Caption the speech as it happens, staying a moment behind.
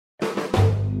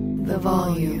the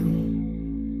volume.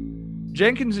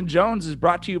 Jenkins and Jones is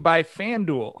brought to you by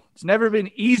FanDuel. It's never been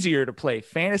easier to play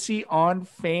fantasy on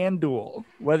FanDuel.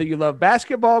 Whether you love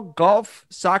basketball, golf,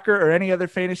 soccer, or any other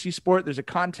fantasy sport, there's a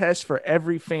contest for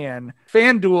every fan.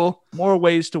 FanDuel, more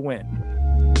ways to win.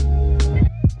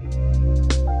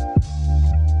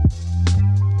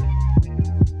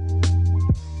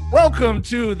 Welcome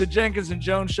to the Jenkins and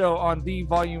Jones Show on the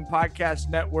Volume Podcast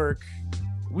Network.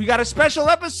 We got a special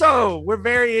episode. We're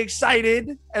very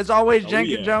excited. As always,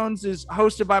 Jenkins Jones is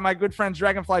hosted by my good friends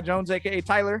Dragonfly Jones, a.k.a.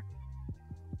 Tyler.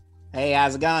 Hey,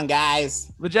 how's it going, guys?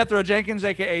 LeJethro Jenkins,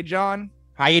 a.k.a. John.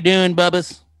 How you doing,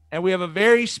 Bubbas? And we have a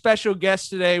very special guest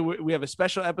today. We have a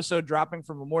special episode dropping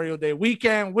for Memorial Day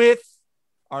weekend with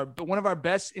one of our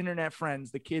best internet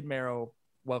friends, the kid Mero.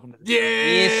 Welcome to the show.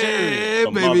 Yes,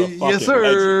 sir. Baby. Yes, sir.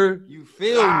 Legend. You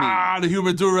feel me? The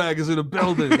human durag is in the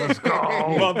building. Let's go.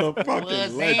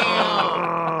 Motherfucking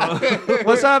legend.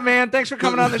 What's up, man? Thanks for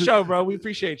coming on the show, bro. We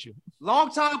appreciate you.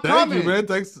 Long time Thank coming. you, man.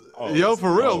 Thanks. Yo,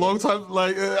 for real. Long time.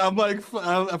 Like, I'm like,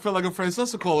 I feel like a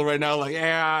Francesca caller right now. Like,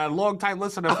 long time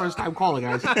listener, first time caller,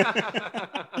 guys.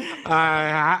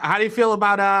 How do you feel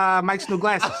about Mike's new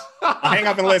glasses? Hang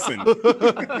up and listen.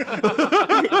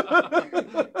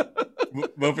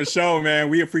 But for sure, man,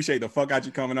 we appreciate the fuck out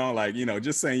you coming on. Like, you know,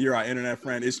 just saying you're our internet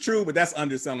friend. It's true, but that's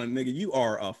underselling, nigga. You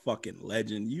are a fucking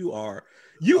legend. You are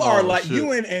like, shit.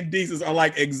 You and Deezus are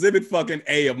like exhibit fucking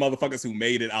A of motherfuckers who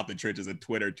made it out the trenches of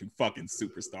Twitter to fucking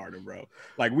superstardom, bro.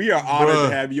 Like, we are honored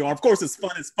to have you on. Of course, it's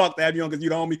fun as fuck to have you on because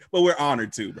you know me, but we're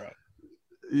honored too, bro.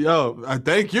 Yo, I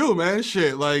thank you, man.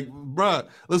 Shit, like, bro,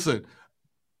 listen,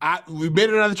 we made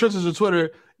it out of the trenches of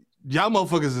Twitter. Y'all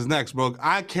motherfuckers is next, bro.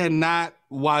 I cannot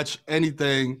watch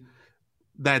anything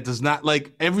that does not,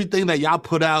 like, everything that y'all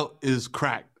put out is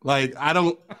crack. Like, I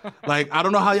don't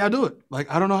know how y'all do it. Like,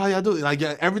 I don't know how y'all do it. Like,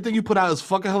 yeah, everything you put out is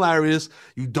fucking hilarious.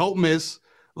 You don't miss.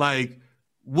 Like,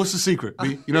 what's the secret,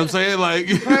 B? You know what I'm saying? Like,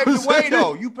 wait,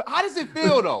 though. How does it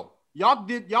feel, though?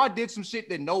 Y'all did some shit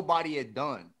that nobody had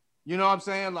done. You know what I'm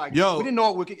saying? Like, we didn't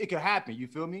know it could happen. You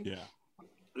feel me? Yeah.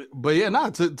 But yeah,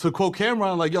 to quote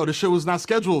Cameron, like, yo, this shit was not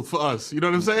scheduled for us. You know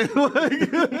what I'm saying?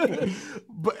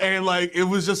 Like, it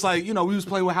was just like, you know, we was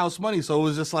playing with house money. So it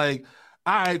was just like,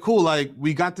 all right, cool. Like,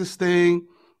 we got this thing,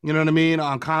 you know what I mean,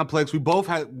 on Complex. We both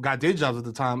got day jobs at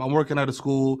the time. I'm working at a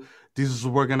school. Jesus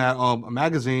was working at a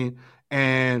magazine.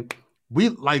 And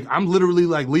I'm literally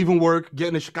like leaving work, I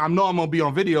know I'm gonna be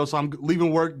on video, so I'm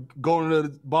leaving work, going to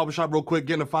the barbershop real quick,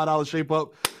 getting a $5 shape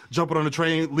up, jumping on the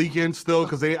train, leaking still,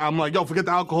 because I'm like, yo, forget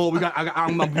the alcohol,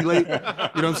 I'm gonna be late. You know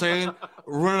what I'm saying?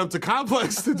 Running up to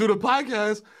Complex to do the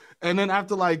podcast, and then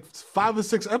after like 5 or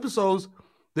 6 episodes,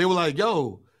 they were like,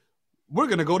 yo, we're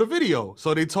gonna go to video.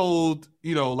 So they told,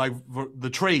 you know, like the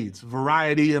trades,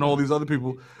 Variety, and all these other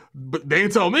people. But they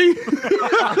didn't tell me.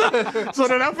 So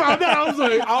then I found out. I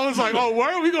was like, oh, where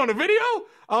are we going to video?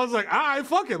 I was like, all right,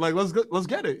 fuck it. Like, let's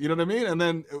get it. You know what I mean? And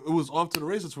then it was off to the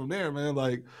races from there, man.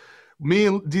 Like, me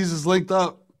and Jesus linked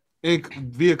up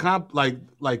via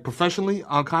like professionally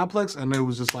on Complex, and it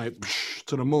was just like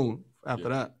to the moon after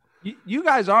that. You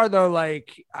guys are, though,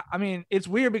 like, I mean, it's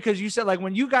weird because you said, like,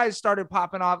 when you guys started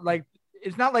popping off, like,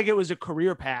 it's not like it was a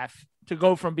career path to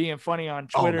go from being funny on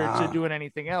Twitter to doing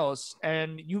anything else.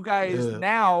 And you guys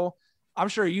now, I'm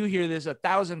sure you hear this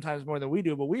 1,000 times more than we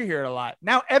do, but we hear it a lot.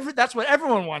 Now, that's what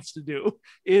everyone wants to do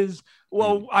is,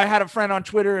 well, I had a friend on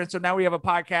Twitter, and so now we have a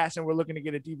podcast and we're looking to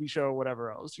get a TV show or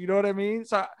whatever else. You know what I mean?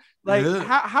 So, like,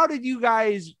 how did you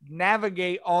guys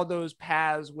navigate all those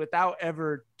paths without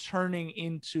ever turning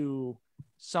into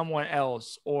someone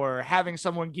else or having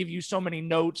someone give you so many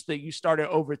notes that you started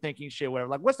overthinking shit, whatever?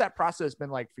 Like, what's that process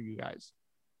been like for you guys?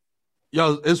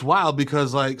 Yo, it's wild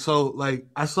because I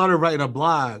started writing a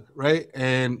blog, right?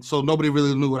 And so nobody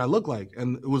really knew what I looked like.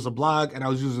 And it was a blog, and I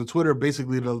was using Twitter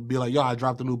basically to be like, yo, I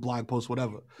dropped a new blog post,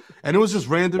 whatever. And it was just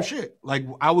random shit. Like,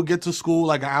 I would get to school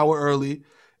like an hour early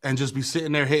and just be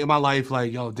sitting there hating my life,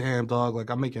 like, yo, damn, dog, like,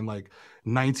 I'm making like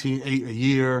 $19,800 a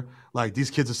year. Like, these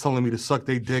kids is telling me to suck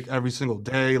their dick every single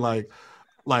day. Like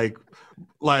my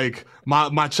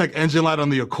check engine light on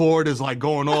the Accord is like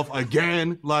going off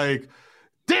again. Like,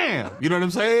 damn, you know what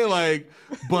I'm saying? Like,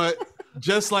 but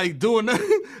just like doing that,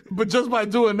 but just by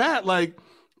doing that, like,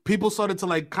 people started to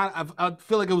like I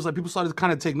feel like it was like people started to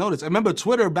kind of take notice. I remember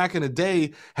Twitter back in the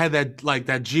day had that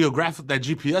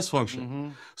GPS function. Mm-hmm.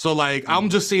 So like I'm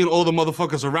just seeing all the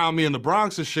motherfuckers around me in the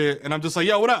Bronx and shit, and I'm just like,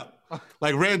 yo, what up?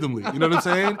 Like randomly, you know what I'm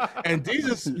saying? And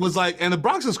Jesus was like, and the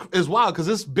Bronx is wild because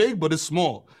it's big but it's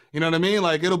small. You know what I mean?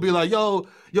 Like it'll be like, yo,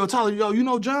 Tyler, yo, you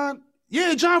know John?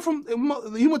 Yeah, John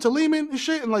he went to Lehman and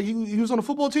shit, and like he was on the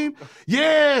football team.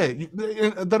 Yeah, and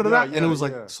it was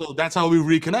like, so that's how we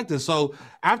reconnected. So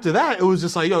after that, it was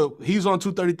just like, yo, he's on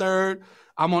 233rd,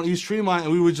 I'm on East Tremont,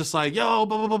 and we were just like, yo,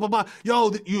 blah blah blah blah blah.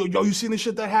 Yo, you seen the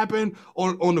shit that happened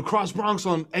on the Cross Bronx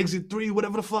on exit 3,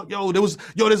 whatever the fuck.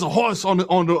 There's a horse on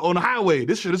the highway.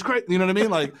 This shit is crazy. You know what I mean?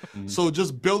 Like, so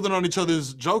just building on each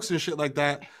other's jokes and shit like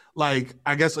that, like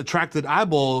I guess attracted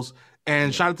eyeballs.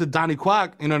 And shout out to Donnie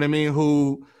Quack, you know what I mean,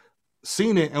 who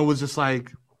seen it and was just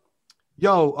like,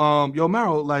 yo,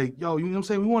 Mero, like, yo, you know what I'm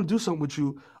saying? We want to do something with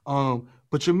you.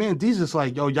 But your man D's just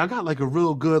like, yo, y'all got like a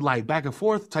real good like back and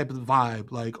forth type of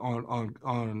vibe, like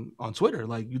on Twitter.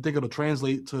 Like, you think it'll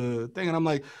translate to thing? And I'm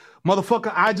like,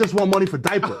 motherfucker, I just want money for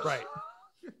diapers. Right.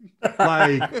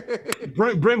 Like,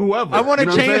 bring whoever. I want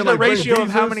to change the ratio of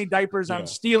how many diapers I'm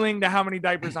stealing to how many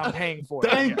diapers I'm paying for.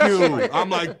 Thank you. I'm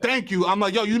like, thank you. I'm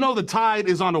like, yo, you know the tide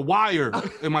is on a wire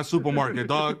in my supermarket,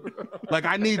 dog. Like,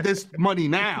 I need this money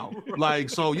now. Like,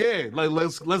 so yeah, like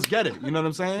let's get it. You know what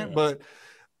I'm saying? But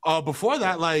before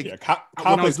that, like,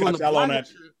 Complex got y'all on that.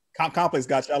 Complex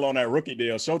got y'all on that rookie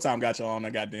deal. Showtime got y'all on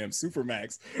that goddamn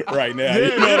Supermax right now.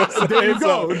 There you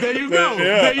go.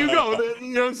 You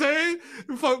know what I'm saying?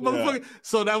 Motherfucker.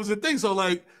 So that was the thing. So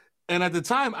like, and at the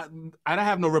time, I didn't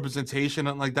have no representation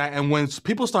like that. And when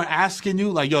people start asking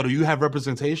you, like, yo, do you have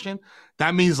representation?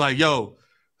 That means like, yo,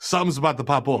 something's about to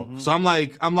pop off. So I'm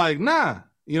like, nah.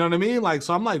 You know what I mean? Like,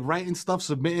 so I'm like writing stuff,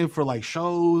 submitting for like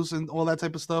shows and all that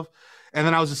type of stuff. And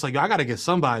then I was just like, yo, I got to get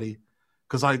somebody.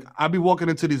 Cause like I'd be walking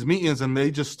into these meetings and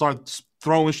they just start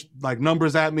throwing like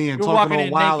numbers at me and talking all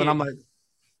wild, and I'm like,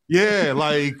 yeah,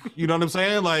 like, you know what I'm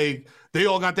saying? Like they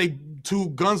all got their 2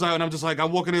 guns out, and I'm just like,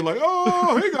 I'm walking in like,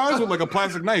 oh, hey guys, with like a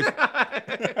plastic knife.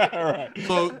 All right.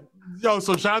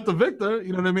 So shout out to Victor,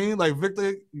 you know what I mean? Like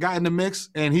Victor got in the mix,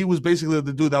 and he was basically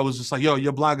the dude that was just like, yo,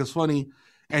 your blog is funny,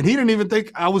 and he didn't even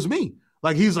think I was me.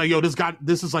 Like, he's like, yo,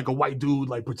 this is like a white dude,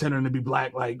 like, pretending to be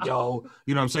black. Like, yo,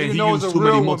 you know what I'm saying? He used too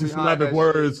many multisyllabic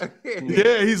words.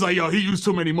 Yeah, he's like, yo, he used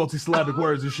too many multisyllabic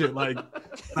words and shit. Like,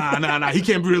 nah. He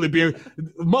can't really be.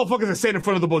 Motherfuckers that stand in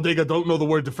front of the bodega don't know the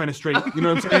word defenestrate. You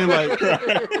know what I'm saying? Like,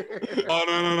 oh,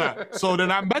 no. So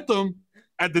then I met them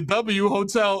at the W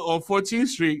Hotel on 14th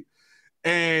Street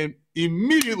and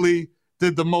immediately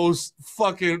did the most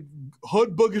fucking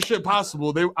hood booger shit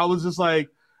possible. I was just like,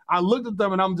 I looked at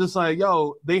them and I'm just like,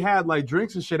 yo, they had like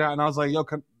drinks and shit out. And I was like, yo,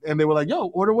 and they were like, yo,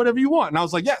 order whatever you want. And I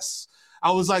was like, yes.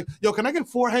 I was like, yo, can I get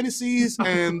 4 Hennessy's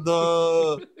and 2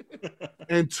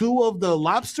 of the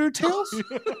lobster tails? You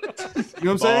know what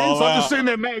I'm saying? So I'm just sitting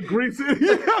there mad greasy.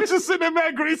 I'm just sitting there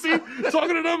mad greasy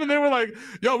talking to them. And they were like,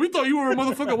 yo, we thought you were a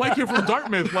motherfucking white kid from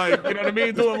Dartmouth. Like, you know what I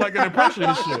mean? Doing like an impression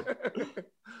and shit.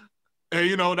 And,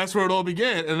 you know, that's where it all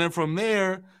began. And then from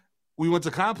there, we went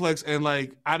to Complex, and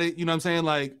like, I didn't, you know what I'm saying?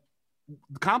 Like,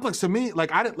 Complex to me,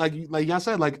 like, I didn't, like y'all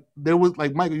said, like, there was,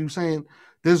 like, Michael, you were saying,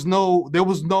 there was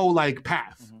no like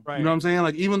path. Right. You know what I'm saying?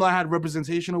 Like, even though I had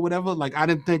representation or whatever, like, I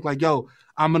didn't think like, yo,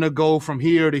 I'm gonna go from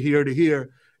here to here to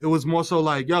here. It was more so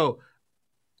like, yo,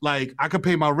 like, I could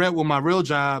pay my rent with my real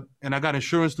job, and I got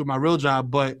insurance through my real job,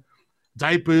 but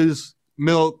diapers,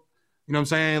 milk, you know what I'm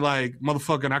saying? Like,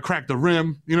 motherfucking, I cracked the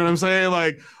rim. You know what I'm saying?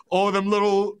 Like, all them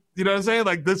little, you know what I'm saying?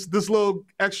 Like, this little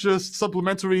extra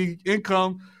supplementary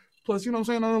income, plus, you know what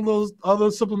I'm saying, all those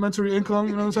other supplementary income,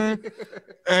 you know what I'm saying?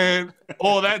 And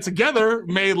all that together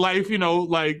made life, you know,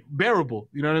 like, bearable.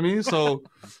 You know what I mean? So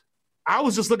I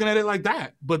was just looking at it like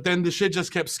that. But then the shit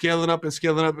just kept scaling up and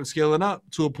scaling up and scaling up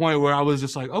to a point where I was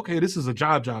just like, okay, this is a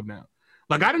job now.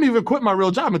 Like, I didn't even quit my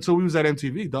real job until we was at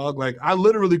MTV, dog. Like, I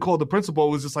literally called the principal,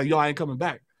 was just like, yo, I ain't coming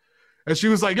back. And she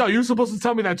was like, yo, you were supposed to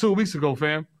tell me that 2 weeks ago,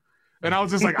 fam. And I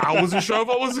was just like, I wasn't sure if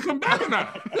I was to come back or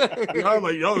not. You know, I was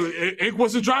like, yo, Ink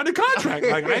wasn't trying the contract.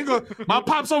 Like, I ain't gonna. My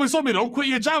pops always told me, don't quit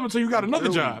your job until you got another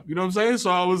job. You know what I'm saying? So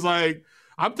I was like,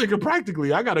 I'm thinking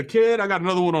practically. I got a kid. I got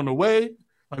another one on the way.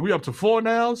 Like, we up to 4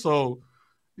 now. So,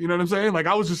 you know what I'm saying? Like,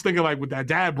 I was just thinking like with that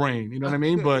dad brain. You know what I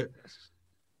mean? But,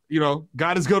 you know,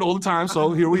 God is good all the time.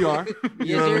 So here we are.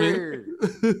 You know what I mean?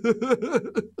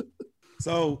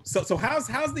 So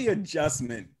how's the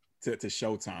adjustment to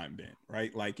Showtime been,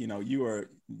 right? Like, you know, you were,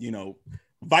 you know,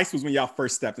 Vice was when y'all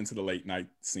first stepped into the late night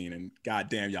scene, and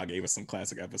goddamn, y'all gave us some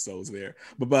classic episodes there.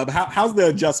 But how's the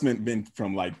adjustment been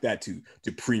from like that to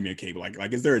premium cable?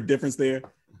 Like, is there a difference there?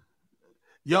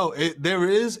 Yo, there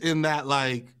is, in that,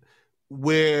 like,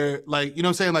 where, like, you know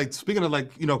what I'm saying? Like, speaking of,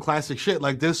 like, you know, classic shit,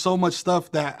 like, there's so much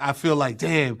stuff that I feel like,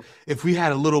 damn, if we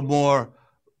had a little more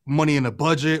money in the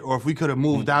budget, or if we could have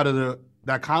moved out of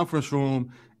that conference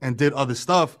room and did other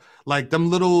stuff, like them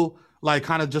little, like,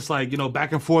 kind of just like, you know,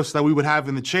 back and forth that we would have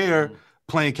in the chair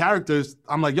playing characters,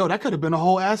 I'm like, yo, that could have been a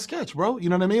whole ass sketch, bro. You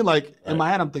know what I mean? Like in my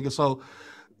head, I'm thinking, so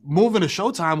moving to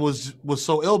Showtime was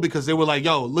so ill because they were like,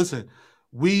 yo, listen,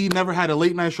 we never had a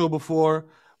late night show before,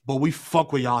 but we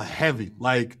fuck with y'all heavy.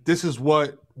 Like, this is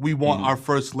what we want our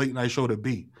first late night show to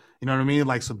be. You know what I mean?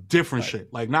 Like some different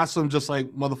shit. Like not some just like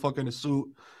motherfucker in a suit.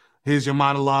 Here's your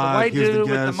monologue. The white here's dude the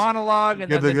guest. with the monologue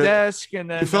and then the desk and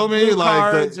then you feel the me? blue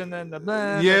Like cards and then the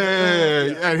blah, yeah.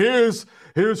 blah, blah. And here's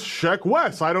Sheck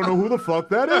West. I don't know who the fuck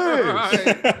that is.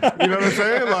 You know what I'm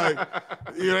saying? Like,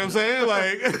 you know what I'm saying?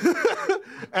 Like,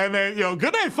 and then,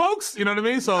 good night, folks. You know what I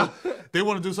mean? So they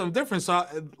want to do something different. So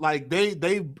like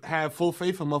they have full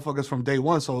faith in motherfuckers from day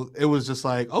one. So it was just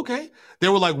like, okay. They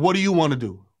were like, what do you want to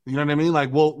do? You know what I mean?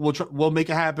 Like we'll make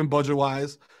it happen budget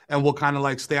wise, and we'll kind of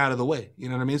like stay out of the way. You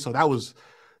know what I mean? So that was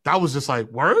just like,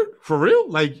 word for real.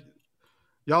 Like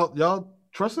y'all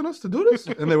trusting us to do this?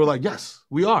 And they were like, yes,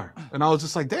 we are. And I was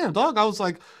just like, damn, dog. I was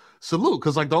like, salute,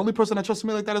 because like the only person that trusted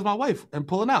me like that is my wife and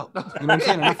pulling out. You know what I'm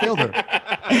saying? And I failed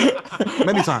her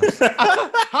many times.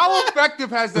 How effective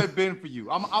has that been for you?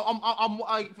 I'm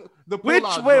like the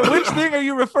which thing are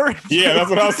you referring to? Yeah, that's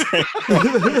what I was saying.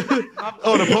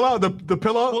 The pull out, the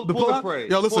pillow, the pull out. Pray.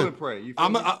 Yo, listen, pull and pray.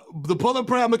 The pull and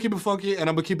pray. I'm gonna keep it funky and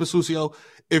I'm gonna keep it sucio.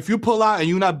 If you pull out and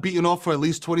you're not beating off for at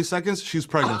least 20 seconds, she's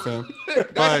pregnant, fam.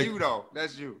 That's like, you though.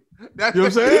 That's you. You know what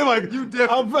I'm saying? Like you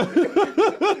different.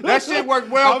 That shit worked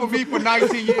well for me for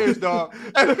 19 years, dog.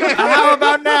 How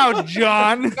about now,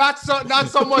 John? Not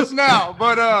so much now,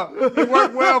 but it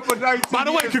worked well for 19 years. By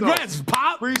the way, congrats, though.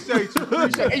 Pop. Appreciate you.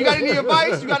 And you got any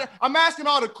advice? I'm asking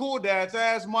all the cool dads. I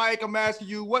asked Mike. I'm asking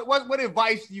you. What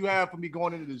advice do you have for me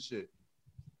going into this shit?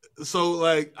 So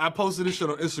like I posted this shit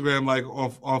on Instagram like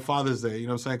on Father's Day. You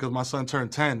know what I'm saying? Because my son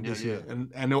turned 10 this year,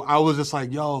 and I was just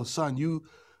like, yo, son, you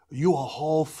a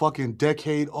whole fucking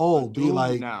decade old. Be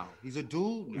like, now he's a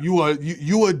dude. Now.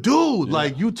 You a dude. Yeah.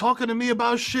 Like you talking to me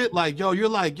about shit. Like yo, you're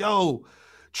like yo,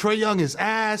 Trae Young is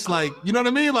ass. Like you know what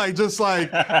I mean? Like just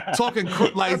like talking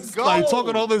like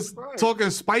talking all this talking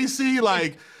spicy.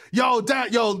 Like yo,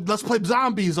 dad, let's play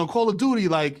zombies on Call of Duty.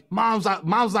 Like mom's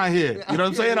not here. You know what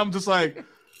I'm saying? I'm just like.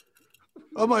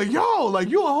 I'm like, yo, like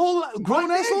you a whole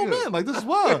grown ass old man. Like this is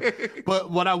wild.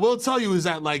 But what I will tell you is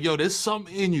that like, yo, there's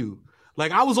something in you.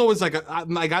 Like I was always like, I've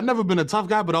never been a tough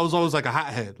guy, but I was always like a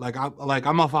hothead.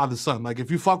 I'm my father's son. Like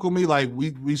if you fuck with me, like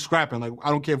we scrapping. Like I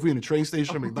don't care if we in a train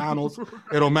station, or McDonald's,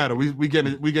 it don't matter. We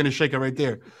getting shaken right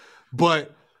there.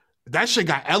 But that shit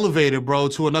got elevated, bro,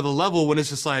 to another level when it's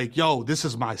just like, yo, this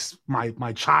is my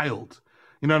child.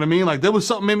 You know what I mean? Like there was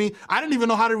something in me. I didn't even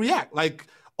know how to react. Like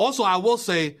also, I will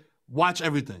say. Watch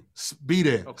everything. Be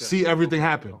there. Okay. See everything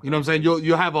happen. You know what I'm saying?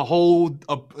 You'll have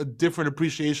a different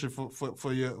appreciation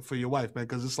for your wife, man.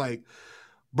 Because it's like,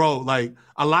 bro, like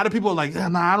a lot of people are like, yeah,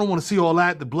 nah, I don't want to see all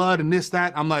that, the blood and this,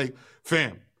 that. I'm like,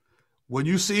 fam, when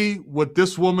you see what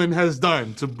this woman has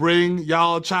done to bring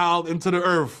y'all child into the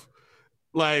earth,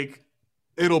 like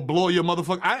it'll blow your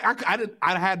motherfucker.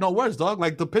 I had no words, dog.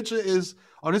 Like the picture is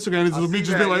on Instagram. It's me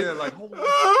just being like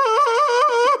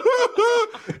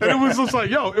and it was just like,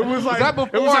 yo, it was like, that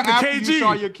before it was like after a KG. You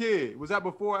saw your kid? Was that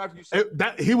before or after you saw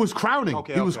that? He was crowning.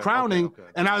 He was crowning. Okay.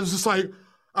 And I was just like,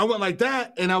 I went like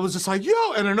that. And I was just like,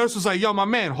 yo. And the nurse was like, yo, my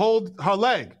man, hold her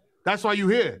leg. That's why you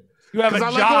here. You have a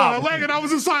job. I her leg and I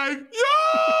was just like, yo.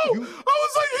 I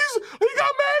was like, he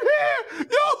got mad hair.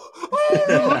 Yo.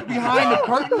 You look behind the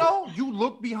curtain though? You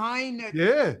look behind that.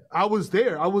 Yeah. I was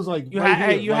there. I was like, you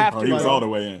have to. He was all the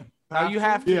way in. You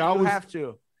have to. Yeah, you have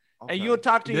to. Okay. And you'll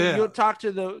talk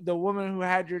to the woman who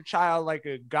had your child like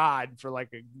a god for like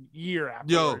a year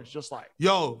afterwards. Just like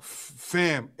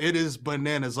fam, it is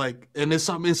bananas. Like, and there's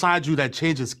something inside you that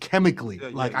changes chemically.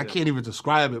 I can't even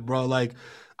describe it, bro. Like,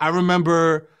 I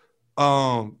remember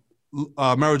Mero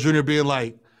Jr. being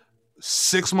like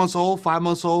 6 months old, 5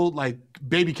 months old, like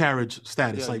baby carriage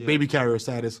status, baby carrier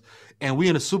status, and we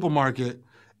in a supermarket,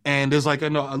 and there's like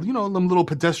them little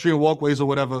pedestrian walkways or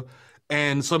whatever.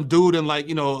 And some dude in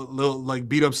little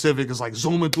beat up Civic is like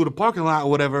zooming through the parking lot or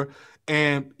whatever.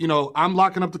 And, I'm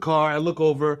locking up the car. I look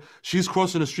over. She's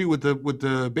crossing the street with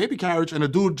the baby carriage. And the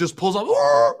dude just pulls up,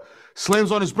 slams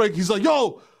on his brake. He's like,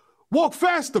 yo, walk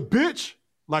faster, bitch.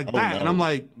 Like that. No. And I'm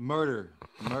like, murder.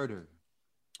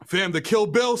 Fam, the Kill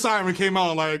Bill siren came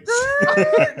on like,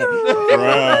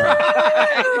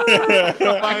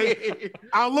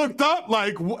 I looked up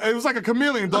like it was like a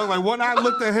chameleon, dog. Like one eye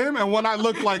looked at him and one eye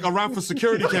looked like around for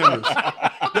security cameras.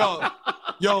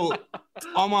 Yo,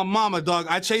 on my mama, dog.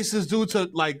 I chased this dude to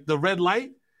like the red light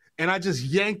and I just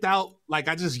yanked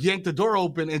the door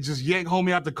open and just yanked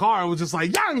homie out the car and was just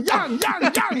like, young.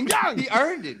 He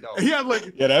earned it though. He had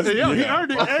like, he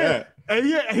earned it. And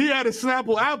he had a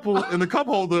Snapple apple in the cup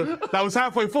holder that was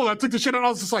halfway full. I took the shit and I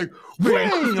was just like,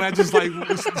 ring, and I just like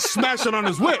smashed it on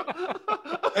his whip.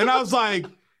 And I was like,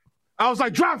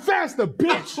 drive faster,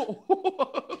 bitch.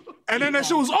 And then that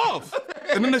shit was off.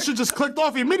 And then that shit just clicked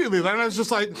off immediately. And I was just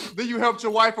like, then you helped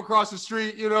your wife across the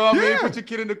street, you know what I mean? Put your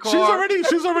kid in the car. She's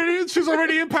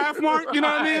already in Pathmark, you know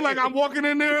what I mean? Like I'm walking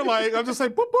in there, like I'm just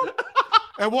like boop boop.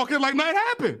 And walking like nothing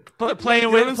happened.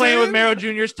 Playing with Mero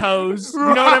Jr.'s toes. You know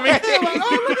what I mean? Like,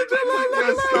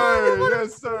 oh,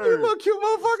 yes, sir. You little cute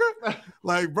motherfucker.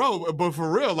 Like, bro, but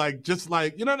for real, like, just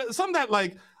like, you know, something that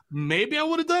like maybe I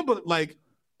would have done, but like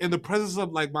in the presence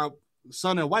of like my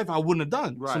son and wife, I wouldn't have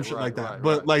done some shit like that.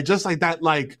 But like just like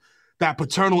that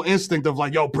paternal instinct of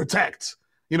like, yo, protect.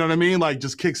 You know what I mean? Like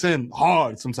just kicks in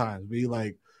hard sometimes. Be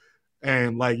like,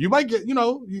 and like you might get, you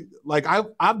know, like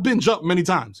I've been jumped many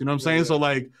times, you know what I'm saying? Yeah. So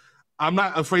like I'm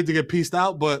not afraid to get pieced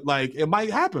out, but like it might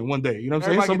happen one day, you know what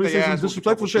I'm saying? Somebody says some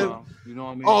disrespectful shit. You know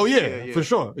what I mean? Oh yeah, for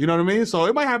sure. You know what I mean? So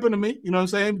it might happen to me, you know what I'm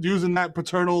saying? Using that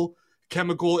paternal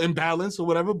chemical imbalance or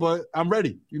whatever, but I'm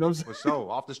ready. You know what I'm saying? For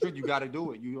sure. Off the street, you got to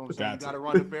do it. You know what I'm saying? You got to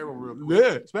run the Pharaoh real quick.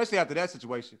 Yeah. Especially after that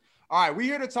situation. All right, we're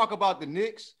here to talk about the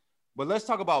Knicks. But let's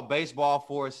talk about baseball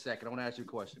for a second. I want to ask you a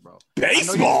question, bro.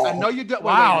 Baseball? I know you do.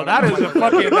 Wow, that is a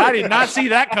fucking. I did not see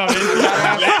that coming.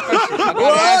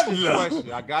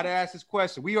 I gotta ask this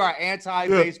question. We are an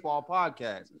anti-baseball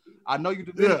podcast. I know you're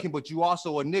Dominican, but you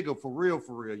also a nigga for real.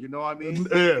 You know what I mean?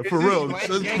 Yeah, for real.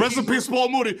 Rest in peace, Paul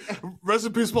Mooney.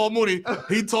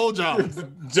 He told y'all. Just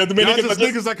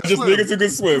niggas who can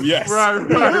swim. Yes. Right.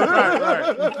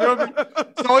 You feel me?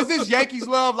 So is this Yankees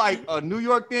love like a New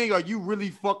York thing, or you really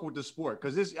fuck with the sport?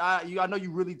 Because I know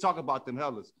you really talk about them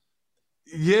hellas.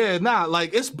 Yeah, nah,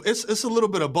 like it's a little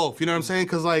bit of both. You know what I'm saying?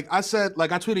 Because like I said,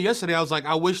 like I tweeted yesterday, I was like,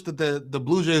 I wish that the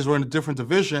Blue Jays were in a different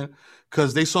division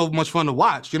because they so much fun to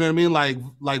watch. You know what I mean? Like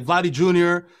Vladdy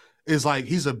Jr. is like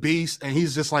he's a beast and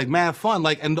he's just like mad fun.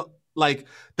 Like and like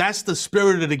that's the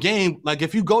spirit of the game. Like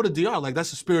if you go to DR, like that's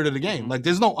the spirit of the game. Like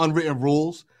there's no unwritten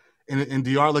rules in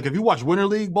DR. Like if you watch Winter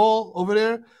League ball over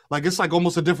there, like it's like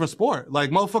almost a different sport. Like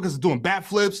motherfuckers are doing bat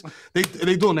flips, they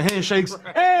doing the handshakes,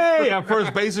 hey, at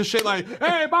first base and shit. Like,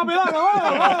 hey, Bobby, like,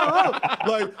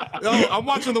 yo, I'm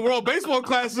watching the World Baseball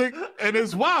Classic, and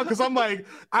it's wild because I'm like,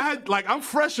 I'm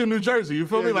fresh in New Jersey. You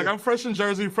feel me? Like I'm fresh in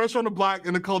Jersey, fresh on the block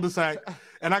in the cul-de-sac,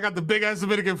 and I got the big ass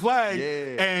Dominican flag,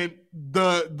 and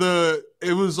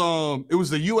it was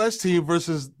the U.S. team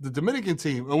versus the Dominican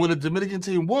team, and when the Dominican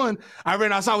team won, I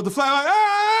ran outside with the flag like,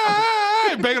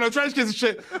 hey, banging on trash cans and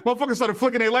shit. Motherfuckers started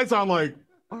flicking their lights on like,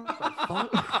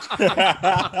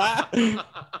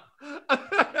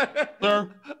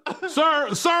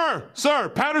 sir,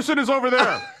 Patterson is over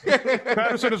there.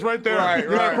 Patterson is right there.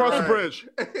 Right, across the bridge.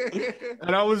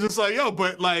 And I was just like, yo,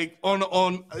 but like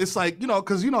on it's like, you know,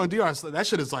 because you know in DR that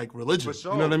shit is like religion.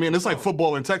 Sure. You know what I mean? It's like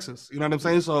football in Texas. You know what I'm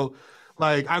saying? So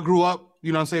like I grew up,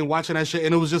 you know what I'm saying, watching that shit,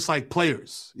 and it was just like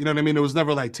players. You know what I mean? It was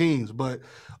never like teams. But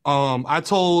I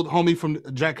told homie from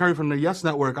Jack Curry from the Yes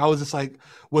Network, I was just like,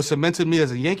 what cemented me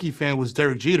as a Yankee fan was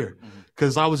Derek Jeter.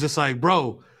 Because I was just like,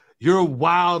 bro, you're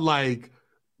wild, like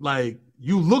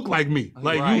you look like me.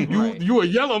 Like you a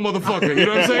yellow motherfucker. You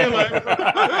know what I'm saying? Like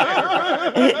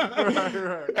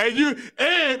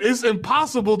and it's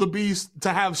impossible to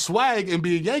have swag and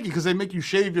be a Yankee because they make you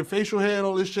shave your facial hair and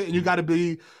all this shit, and you gotta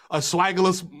be a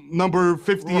swaggerless number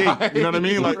 58. Right. You know what I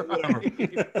mean? Like whatever.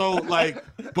 So like,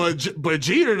 but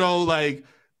Jeter though, like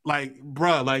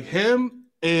bruh, like him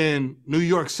in New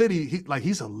York City,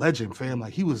 he's a legend, fam.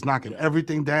 Like he was knocking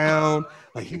everything down.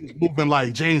 Like he was moving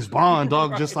like James Bond,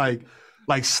 dog, just like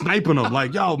sniping them.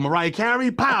 Like, yo, Mariah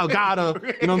Carey, pow, got her.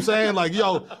 You know what I'm saying? Like,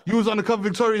 yo, you was on the cover of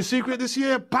Victoria's Secret this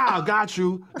year, pow, got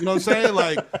you. You know what I'm saying?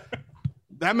 Like,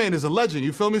 that man is a legend.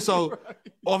 You feel me? So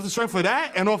off the strength of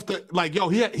that and off the, like, yo,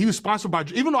 he was sponsored by,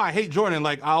 even though I hate Jordan,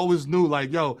 like, I always knew,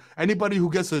 like, yo, anybody who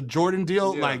gets a Jordan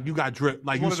deal, like, you got drip.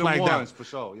 Like, you swagged out. For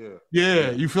sure,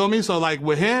 yeah, you feel me? So, like,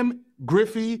 with him,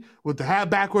 Griffey, with the hat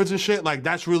backwards and shit, like,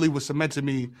 that's really what cemented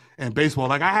me in baseball.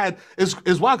 Like,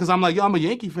 it's wild because I'm like, yo, I'm a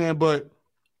Yankee fan, but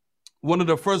one of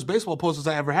the first baseball posters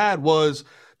I ever had was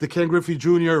the Ken Griffey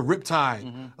Jr.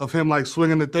 riptide of him like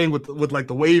swinging the thing with like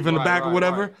the wave in the back or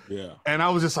whatever. Right. Yeah. And I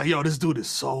was just like, yo, this dude is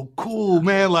so cool,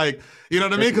 man. Like, you know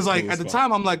what I mean? Because like at the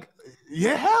time I'm like,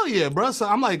 yeah, hell yeah, bro. So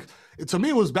I'm like, to me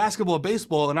it was basketball,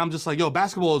 baseball, and I'm just like, yo,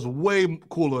 basketball is way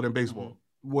cooler than baseball,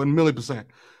 1,000,000%.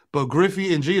 But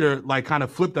Griffey and Jeter like kind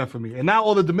of flipped that for me. And now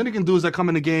all the Dominican dudes that come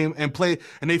in the game and play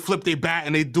and they flip their bat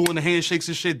and they doing the handshakes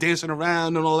and shit, dancing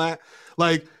around and all that.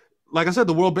 Like, like I said,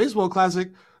 the World Baseball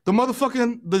Classic, the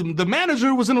motherfucking the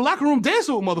manager was in the locker room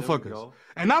dancing with motherfuckers,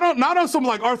 and not on some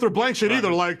like Arthur Blank shit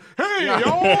either. Like, hey,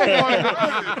 yo, hey.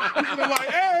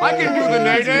 I can do the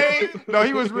nay. No,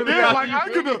 he was really like I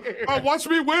could watch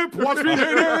me whip, watch me nay.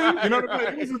 You know what I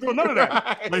mean? He wasn't doing none of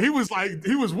that. Like he was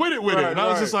with it, and I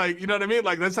was just like, you know what I mean?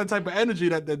 Like that's that type of energy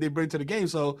that they bring to the game.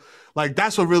 So like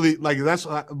that's what really like that's.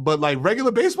 But like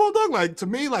regular baseball, dog. Like to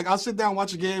me, like I'll sit down,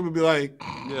 watch a game, and be like,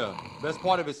 yeah, best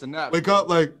part of it's a nap. Wake up,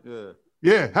 like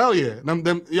yeah, hell yeah.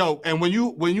 Yo, and when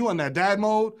you on that dad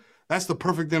mode, that's the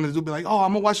perfect thing to do. Be like, oh,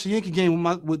 I'm gonna watch the Yankee game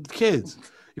with the kids. You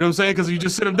know what I'm saying? Because you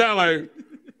just sit them down like,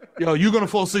 yo, you're gonna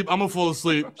fall asleep. I'm gonna fall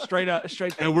asleep. Straight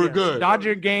and we're good.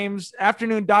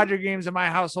 Afternoon Dodger games in my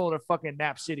household are fucking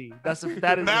Nap City. That is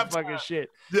the fucking shit.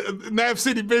 Nap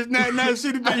City, bitch. Nap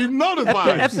City, bitch. You know the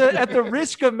vibes. At the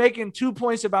risk of making 2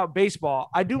 points about baseball,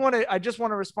 I just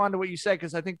want to respond to what you said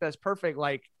because I think that's perfect.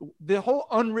 Like the whole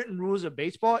unwritten rules of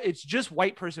baseball, it's just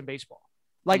white person baseball.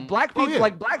 Like black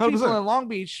people, people in Long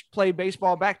Beach play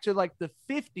baseball back to like the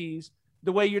 50s.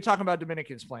 The way you're talking about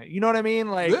Dominicans playing, you know what I mean?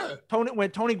 Like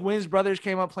when Tony Gwynn's brothers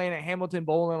came up playing at Hamilton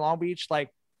Bowl in Long Beach, like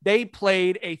they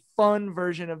played a fun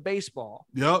version of baseball.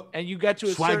 Yep. And you get to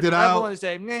a certain level and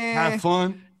say, nah, have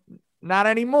fun. Not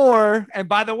anymore. And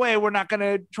by the way, we're not going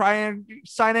to try and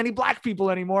sign any black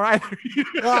people anymore either.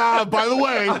 By the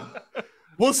way,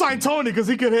 we'll sign Tony because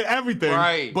he can hit everything.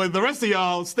 Right. But the rest of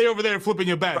y'all stay over there flipping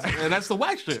your bats. And that's the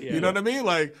whack shit. Yeah. You know what I mean?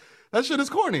 Like, that shit is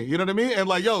corny. You know what I mean? And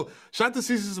like, yo, shout out to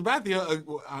Cece Sabathia.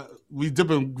 We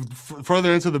dipping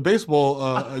further into the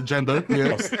baseball agenda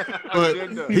here, but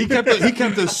he kept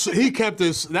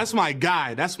this. That's my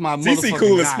guy. That's my CC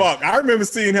cool guy. As fuck. I remember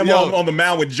seeing him on the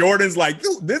mound with Jordans. Like,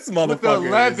 dude, this motherfucker.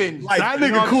 11. Like, that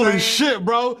nigga cool as shit,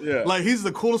 bro. Yeah. Like he's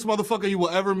the coolest motherfucker you will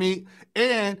ever meet.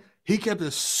 And he kept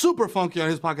it super funky on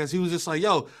his podcast. He was just like,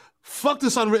 yo, fuck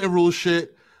this unwritten rules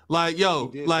shit. Like,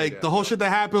 yo, like the whole shit that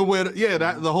happened with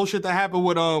the whole shit that happened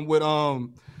with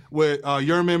Yerman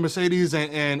Mercedes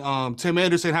and Tim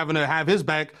Anderson having to have his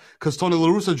back because Tony La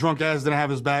Russa drunk ass didn't have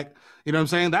his back. You know what I'm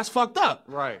saying? That's fucked up.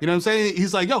 Right. You know what I'm saying?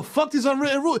 He's like, yo, fuck these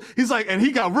unwritten rules. He's like, and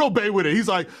he got real bait with it. He's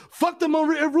like, fuck them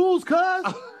unwritten rules, cuz.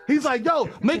 He's like, yo,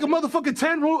 make a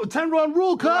motherfucking 10-run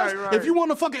rule, cuz. Right. If you want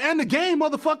to fucking end the game,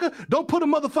 motherfucker, don't put a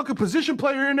motherfucking position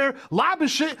player in there lobbing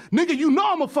shit. Nigga, you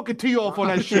know I'm going to fucking tee off on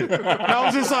that shit. And I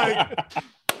was just like...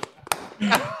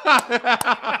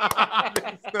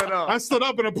 I stood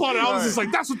up and applauded. I was just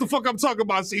like, that's what the fuck I'm talking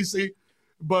about, CC.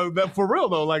 But that, for real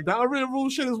though, like the unwritten rule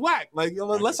shit is whack. Like, yo,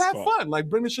 let's have fun. Like,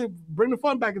 bring the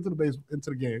fun back into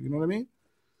the game. You know what I mean?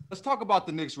 Let's talk about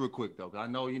the Knicks real quick though. I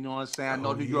know, you know what I'm saying. I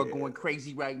know New York going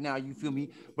crazy right now. You feel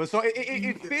me? But so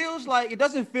it feels like, it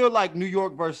doesn't feel like New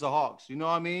York versus the Hawks. You know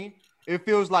what I mean? It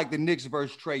feels like the Knicks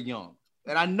versus Trae Young.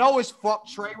 And I know it's fuck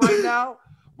Trae right now.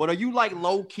 But are you like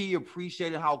low key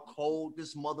appreciating how cold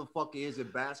this motherfucker is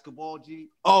at basketball, G?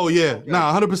 Oh yeah, okay.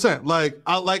 Nah, 100%. Like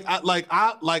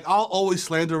I'll always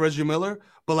slander Reggie Miller,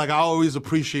 but like I always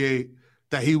appreciate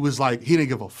that he was like he didn't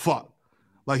give a fuck.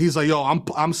 Like he's like, yo,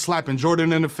 I'm slapping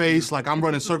Jordan in the face. Like I'm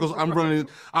running circles. I'm running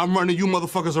you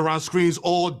motherfuckers around screens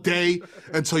all day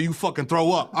until you fucking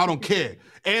throw up. I don't care.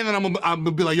 And then I'm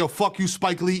gonna be like, yo, fuck you,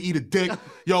 Spike Lee, eat a dick.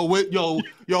 Yo,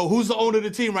 who's the owner of the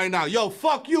team right now? Yo,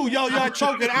 fuck you. Yo, y'all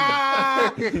choking.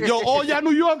 Yo, all y'all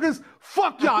New Yorkers,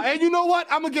 fuck y'all. And you know what?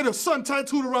 I'm gonna get a sun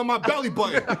tattooed around my belly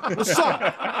button. What's up?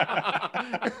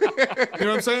 You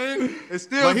know what I'm saying? It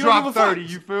still like, dropped 30.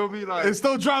 You feel me? Like it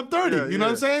still dropped 30. Yeah, you know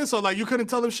what I'm saying? So like you couldn't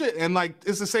tell him shit. And like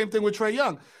it's the same thing with Trae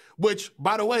Young, which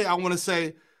by the way, I want to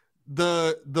say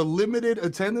the limited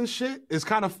attendance shit is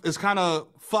kind of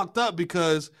fucked up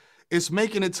because it's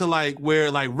making it to like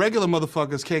where like regular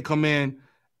motherfuckers can't come in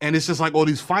and it's just like all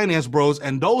these finance bros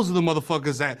and those are the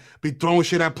motherfuckers that be throwing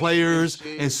shit at players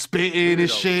and spitting and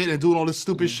shit and doing all this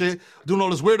stupid shit, doing all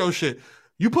this weirdo shit.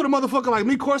 You put a motherfucker like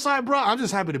me courtside, bro, I'm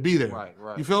just happy to be there. Right.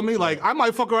 You feel me? Like, I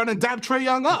might fuck around and dab Trae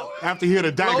Young up after he hit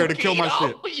a dagger to kill my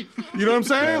shit. You know what I'm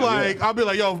saying? Like, I'll be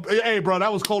like, yo, hey, bro,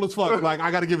 that was cold as fuck. Like, I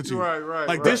got to give it to you. Right.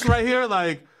 Like, this right here,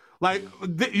 like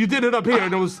you did it up here,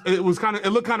 and it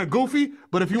looked kind of goofy.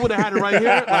 But if you would have had it right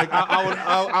here, like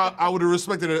I would have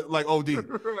respected it like OD.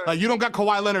 Like you don't got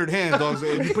Kawhi Leonard hands, dogs.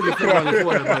 And you put your finger on your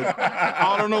forehead. Like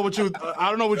I don't know what you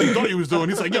thought you was doing.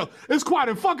 He's like, yo, it's quiet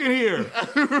and fucking here.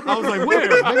 I was like, where?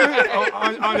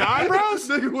 Nigga, on your eyebrows?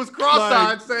 Nigga was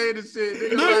cross-eyed saying the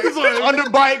shit. Nigga like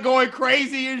underbite going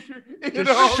crazy and shit. You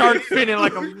know, shark finning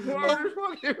like a.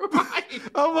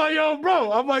 I'm like, yo,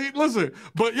 bro. I'm like, listen,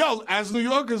 but yo, as New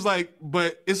Yorkers, like,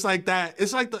 but it's like that.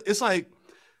 It's like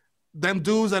them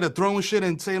dudes that are throwing shit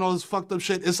and saying all this fucked up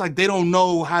shit. It's like they don't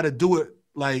know how to do it.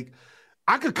 Like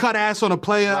I could cut ass on a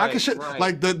player. Right, I could shit right.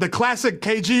 like the classic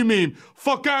KG meme.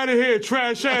 Fuck out of here,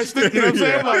 trash ass thing. You know what I'm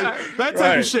saying? Like that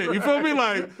type of shit. You feel me?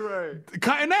 Like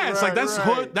cutting ass. Like that's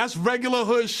hood. That's regular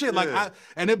hood shit. Like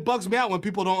and it bugs me out when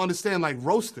people don't understand like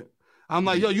roasting. I'm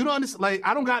like, yo, you don't understand. Like,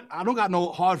 I don't got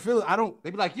no hard feelings.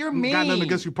 They be like, you're mean. Got nothing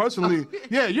against you personally.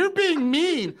 Yeah, you're being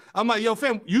mean. I'm like, yo,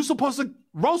 fam, you supposed to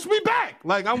roast me back.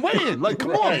 Like, I'm waiting. Like,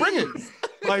 come on, bring it.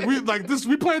 Like we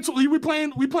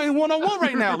playing one-on-one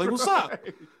right now. Like, what's up?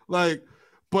 Like,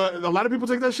 but a lot of people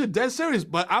take that shit dead serious.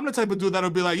 But I'm the type of dude that'll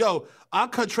be like, yo, I'll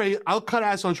cut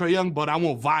ass on Trae Young, but I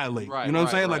won't violate. You know what I'm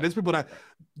saying? Like, there's people that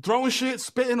throwing shit,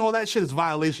 spitting, all that shit is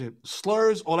violation.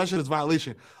 Slurs, all that shit is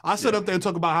violation. I sit up there and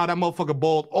talk about how that motherfucker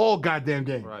balled all goddamn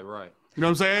game. Right. You know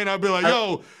what I'm saying? I'd be like,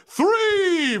 yo,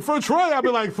 3 for Trae. I'd be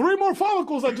like, 3 more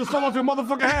follicles that just fell off your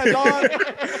motherfucking head, dog.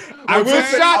 I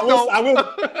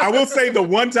will say the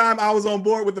one time I was on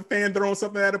board with the fan throwing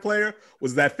something at a player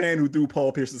was that fan who threw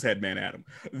Paul Pierce's headband at him.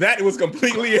 That was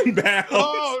completely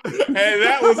inbounds. And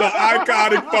that was an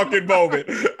iconic fucking moment.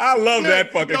 I love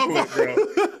that fucking clip, bro.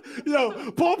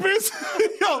 Yo, Paul Pierce,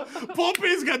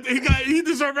 he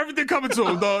deserved everything coming to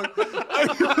him, dog. You know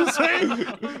what I'm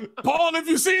saying? Paul, if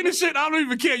you seen this shit, I don't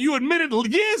even care. You admitted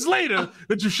years later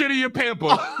that you shit in your pamper. You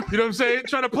know what I'm saying?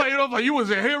 Trying to play it off like you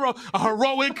was a hero, a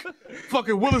heroic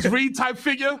fucking Willis Reed type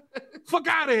figure. Fuck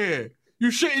out of here. You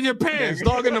shit in your pants,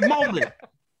 dog, in the moment.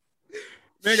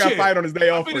 Man got fired on his day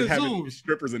off for having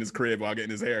strippers in his crib while getting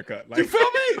his hair cut. Like, you feel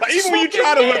me? Like, even when you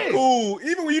try to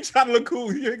look cool,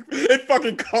 it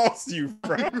fucking costs you,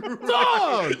 bro.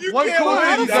 Dog, what cool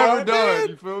thing you ever done?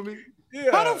 You feel me? Yeah.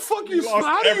 How the fuck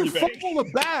how do you fumble the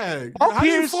bag? Paul How do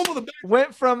you Pierce fumble the bag?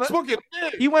 went from a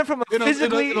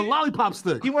lollipop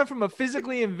stick. He went from a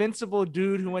physically invincible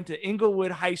dude who went to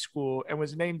Inglewood High School and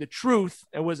was named the Truth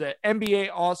and was an NBA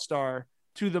All-Star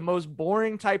to the most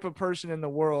boring type of person in the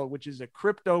world, which is a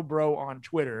crypto bro on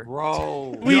Twitter.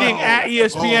 Bro. Tweeting at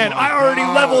ESPN, I already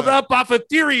leveled up off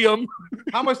Ethereum.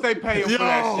 How much they pay him for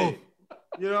that shit?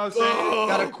 You know what I'm saying?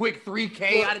 Got a quick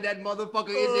 3K out of that motherfucker.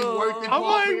 Is it worth it? I'm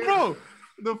like, bro.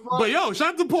 But yo,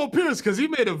 shout out to Paul Pierce because he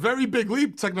made a very big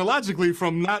leap technologically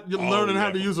from not learning how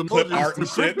to use clip art and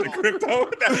shit, the crypto.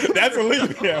 That's a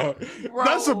leap, yo. Bro,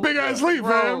 that's a big ass leap,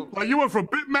 man. Like you went from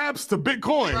bitmaps to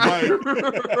Bitcoin.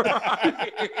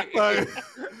 Like,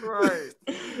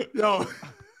 yo.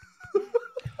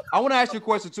 I want to ask you a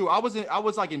question too. I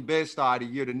was like in Bed-Stuy the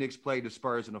year the Knicks played the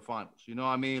Spurs in the finals. You know what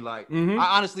I mean? Like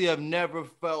I honestly have never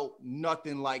felt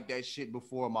nothing like that shit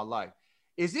before in my life.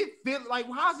 Is it feel like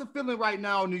how's it feeling right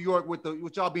now in New York with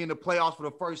y'all being in the playoffs for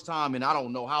the first time and I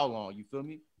don't know how long? You feel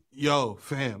me? Yo,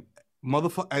 fam,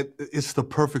 motherfucker, it's the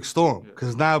perfect storm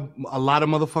because now a lot of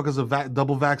motherfuckers are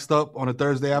double vaxxed up on a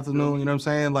Thursday afternoon. You know what I'm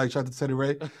saying? Like shout out to Teddy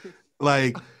Ray,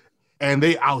 like, and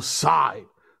they outside.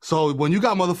 So when you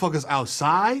got motherfuckers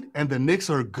outside and the Knicks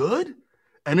are good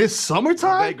and it's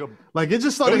summertime, like it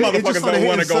just started. Motherfuckers don't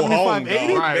want to go home. 80.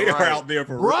 They are out there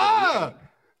for real.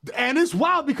 And it's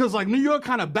wild because like New York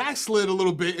kind of backslid a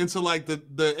little bit into like the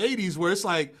 80s where it's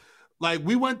like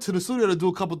we went to the studio to do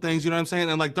a couple things, you know what I'm saying?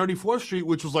 And like 34th Street,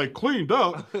 which was like cleaned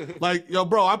up. Like, yo,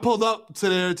 bro, I pulled up to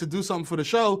there to do something for the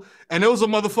show and there was a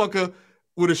motherfucker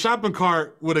with a shopping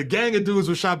cart with a gang of dudes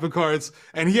with shopping carts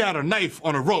and he had a knife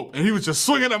on a rope and he was just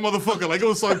swinging that motherfucker like it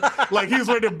was like he was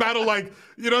ready to battle like,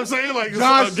 you know what I'm saying? Like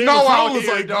Jon Snow out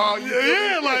here, like, dog.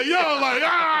 Yeah, like, yo, like,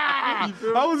 ah!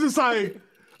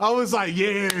 I was like, yeah.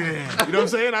 You know what I'm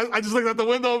saying? I just looked out the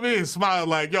window of me and smiled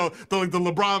like, yo, the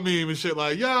LeBron meme and shit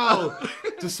like, yo,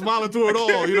 just smiling through it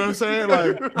all. You know what I'm saying?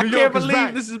 Like, I can't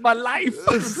believe this is my life.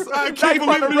 I can't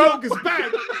believe New York is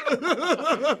back.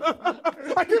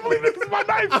 I can't believe this is my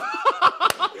life.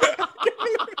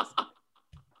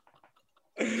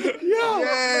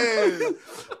 Yo.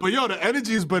 But yo, the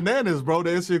energy is bananas, bro.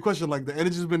 To answer your question, like the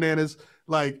energy is bananas,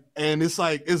 like, and it's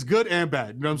like it's good and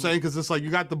bad. You know what I'm saying? Because it's like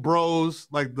you got the bros,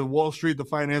 like the Wall Street, the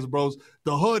finance bros.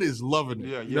 The hood is loving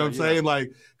it. You know what I'm saying?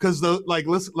 Like, because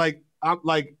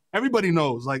everybody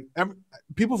knows, like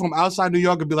people from outside New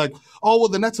York would be like, oh well,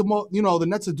 the Nets are more, the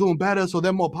Nets are doing better, so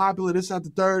they're more popular. This, that, the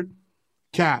third.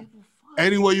 Cap.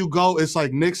 Anywhere you go, it's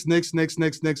like Knicks. Yo,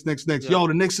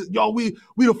 the Knicks. Yo, we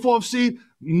the 4th seed.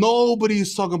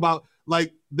 Nobody's talking about,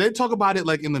 like, they talk about it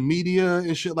like in the media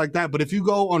and shit like that. But if you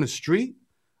go on the street,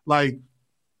 like,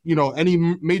 any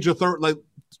major third, like,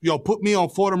 yo, put me on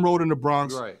Fordham Road in the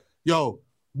Bronx. Right. Yo,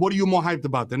 what are you more hyped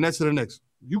about, the Nets or the Knicks?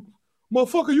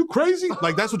 motherfucker, you crazy?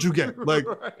 Like, that's what you get. Like,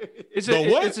 it's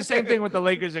the same thing with the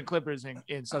Lakers and Clippers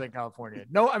in Southern California.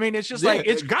 No, I mean, it's just like,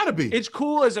 it's gotta be. It's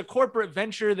cool as a corporate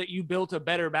venture that you built a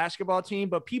better basketball team,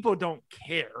 but people don't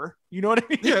care. You know what I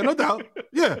mean? Yeah, no doubt.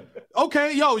 Yeah.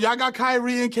 Okay, y'all got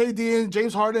Kyrie and KD and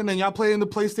James Harden, and y'all play in the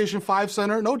PlayStation 5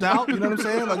 Center. No doubt. You know what I'm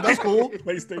saying? Like, that's cool.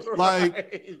 PlayStation.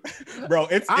 Like, bro,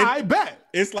 I bet.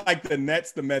 It's like the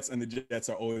Nets, the Mets, and the Jets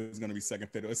are always going to be second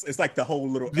fiddle. It's like the whole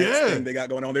little X thing they got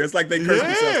going on there. It's like they curse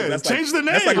themselves. That's change like,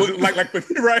 the name. That's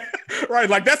like right.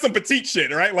 Like, that's some petite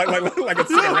shit, right? Like a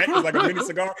cigarette, like a mini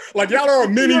cigar. Like, y'all are a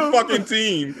mini fucking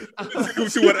team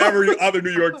to whatever other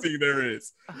New York team there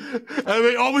is. And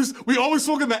we always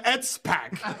smoking the Ets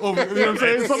pack. Over, you know what I'm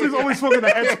saying? Somebody's always smoking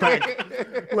the Ets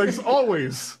pack. Like,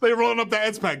 always. They rolling up the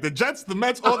Ets pack. The Jets, the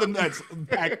Mets, all the Nets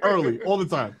pack early, all the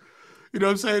time. You know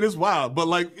what I'm saying? It's wild. But,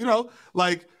 like, you know,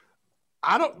 like,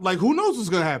 I don't, like, who knows what's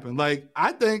going to happen? Like,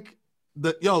 I think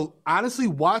that, honestly,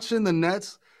 watching the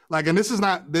Nets, like, and this is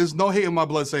not, there's no hate in my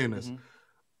blood saying this.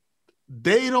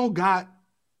 They don't got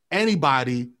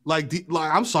anybody, like,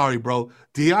 I'm sorry, bro.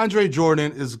 DeAndre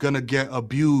Jordan is going to get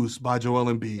abused by Joel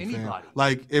Embiid. Anybody.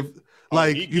 Like, if,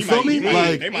 like, you feel me?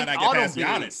 Like, they might not get past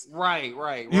Giannis. Right.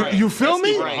 You feel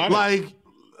me? Right.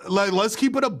 Like, let's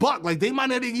keep it a buck. Like, they might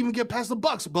not even get past the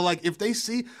Bucks, but, like, if they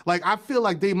see, like, I feel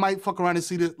like they might fuck around and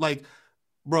see that, like,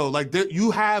 bro, like, you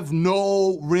have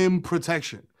no rim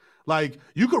protection. Like,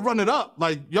 you could run it up.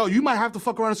 Like, you might have to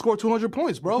fuck around and score 200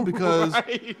 points, bro, because,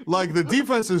 like, the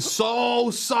defense is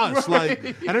so sus. Like,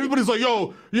 and everybody's like,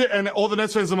 yeah, and all the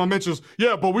Nets fans in my mentions,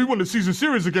 yeah, but we won the season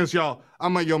series against y'all.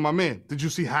 I'm like, my man, did you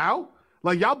see how?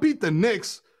 Like, y'all beat the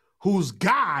Knicks, whose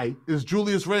guy is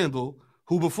Julius Randle,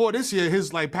 who before this year,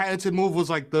 his, like, patented move was,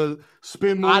 like, the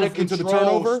spin move into the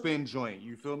turnover. Spin joint,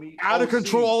 you feel me? Out of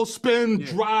control, spin,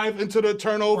 drive into the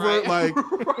turnover. Like,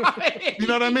 you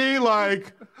know what I mean?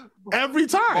 Like, every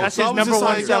time. That's his number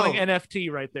one selling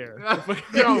NFT right there.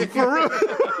 For real.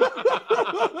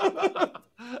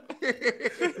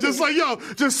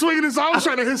 Just swinging his arms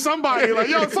trying to hit somebody.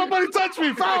 Like, somebody touch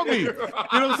me, foul me. You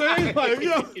know what I'm saying? Like,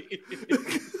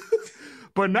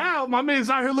 But now my man's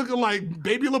out here looking like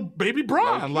baby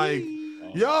Bron. Like,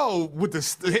 with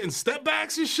the hitting step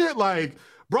backs and shit. Like,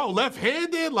 bro,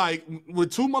 left-handed, like,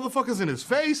 with two motherfuckers in his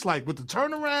face, like, with the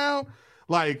turnaround,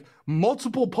 like,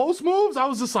 multiple post moves. I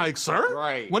was just like,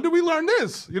 sir, when did we learn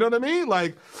this? You know what I mean?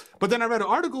 Like, but then I read an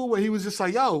article where he was just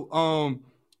like,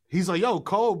 he's like,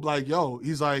 Kobe, like,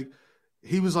 he was like,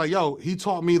 he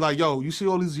taught me, like, you see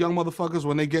all these young motherfuckers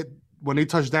when they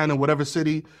touch down in whatever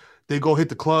city, they go hit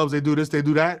the clubs, they do this, they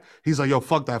do that. He's like,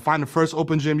 fuck that. Find the first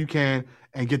open gym you can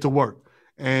and get to work.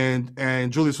 And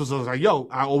Julius was like,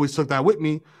 I always took that with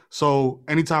me. So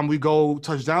anytime we go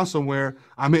touch down somewhere,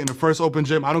 I'm hitting the first open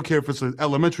gym. I don't care if it's an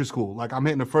elementary school. Like, I'm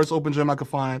hitting the first open gym I could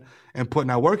find and putting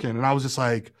that work in. And I was just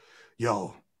like,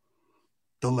 the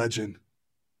legend.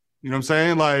 You know what I'm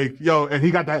saying? Like, and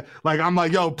he got that. Like, I'm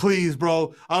like, please,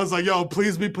 bro. I was like,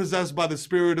 please be possessed by the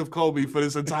spirit of Kobe for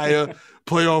this entire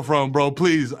playoff run, bro.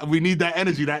 Please. We need that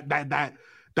energy,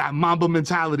 that Mamba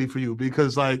mentality for you.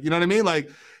 Because, like, you know what I mean?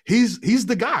 Like, he's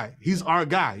the guy. He's our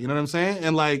guy. You know what I'm saying?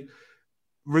 And, like,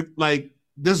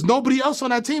 there's nobody else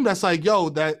on that team that's like,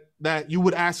 that you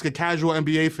would ask a casual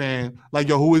NBA fan, like,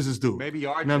 who is this dude? Maybe RJ. You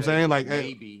know what I'm saying? Like,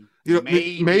 maybe.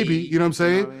 Maybe. You know what I'm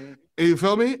saying? You know what I mean? You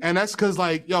feel me? And that's because,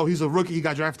 like, he's a rookie. He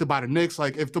got drafted by the Knicks.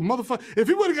 Like, if he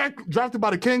would have got drafted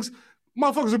by the Kings,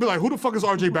 motherfuckers would be like, who the fuck is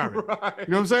RJ Barrett? You know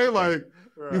what I'm saying? Like,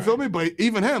 you feel me? But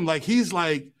even him, like, he's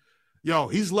like,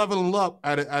 he's leveling up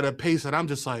at a pace that I'm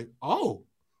just like, oh.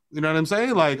 You know what I'm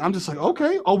saying? Like, I'm just like,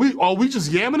 okay. Are we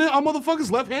just yamming it on motherfuckers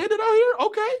left-handed out here?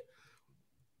 Okay.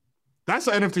 That's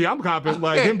an NFT I'm copping.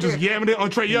 Like, him just yamming it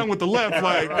on Trae Young with the left.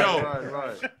 Like,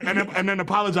 Right. And then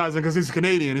apologizing because he's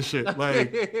Canadian and shit.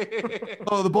 Like,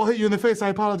 the ball hit you in the face. I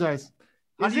apologize.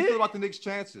 How do you feel about the Knicks'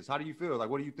 chances? How do you feel? Like,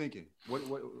 what are you thinking?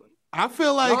 I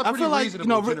feel like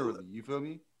generally. You feel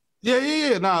me?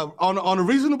 Yeah. Nah, on a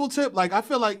reasonable tip, like, I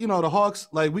feel like, the Hawks,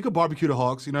 like, we could barbecue the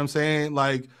Hawks. You know what I'm saying?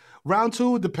 Like, round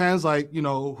 2, it depends, like,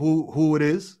 who it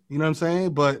is. You know what I'm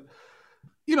saying? But,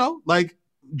 like,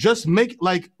 just make,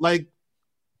 like,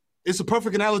 it's a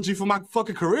perfect analogy for my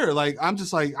fucking career. Like, I'm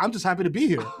just happy to be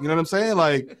here. You know what I'm saying?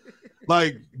 Like,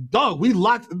 dog, we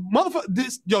locked,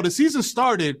 motherfucker, the season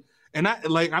started, and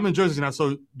I'm in Jersey now,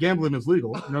 so gambling is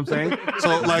legal. You know what I'm saying?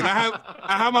 So, like,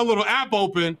 I have my little app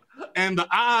open, and the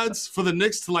odds for the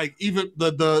Knicks to, like, even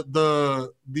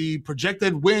the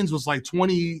projected wins was like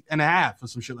 20.5 or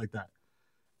some shit like that.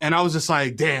 And I was just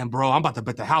like, damn, bro, I'm about to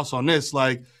bet the house on this.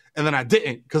 Like, and then I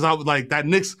didn't because I was like that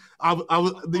Knicks. I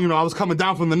was coming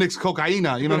down from the Knicks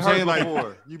cocaina. You know what I'm saying? Like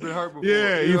you've been hurt before.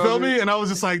 Yeah, you feel me? And I was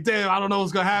just like, damn, I don't know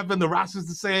what's gonna happen. The roster's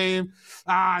the same.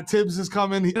 Tibbs is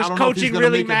coming. Does I don't coaching know if he's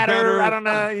really make matter? I don't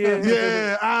know.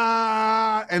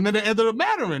 Yeah. And then it ended up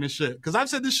mattering and shit. Because I've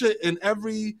said this shit in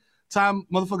every time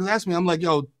motherfuckers ask me. I'm like,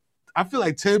 yo, I feel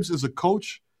like Tibbs is a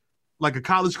coach, like a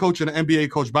college coach and an NBA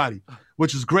coach body,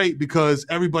 which is great because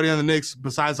everybody on the Knicks,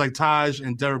 besides like Taj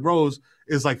and Derrick Rose,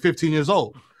 is like 15 years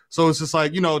old. So it's just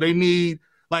like, they need,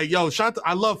 like, yo,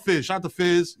 I love Fizz. Shout to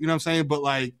Fizz, you know what I'm saying? But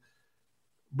like,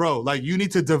 bro, like you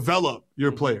need to develop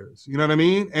your players. You know what I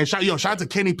mean? And shout out to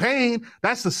Kenny Payne.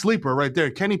 That's the sleeper right there.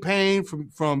 Kenny Payne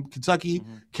from Kentucky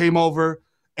came over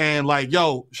and like,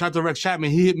 yo, shout out to Rex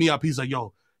Chapman. He hit me up. He's like,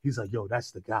 yo,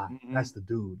 that's the guy. That's the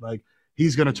dude. Like,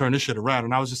 he's going to turn this shit around.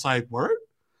 And I was just like, word?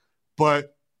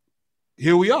 But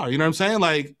here we are. You know what I'm saying?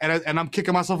 Like, and I'm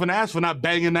kicking myself in the ass for not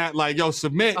banging that, like, yo,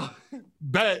 submit.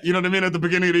 Bet, you know what I mean, at the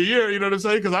beginning of the year, you know what I'm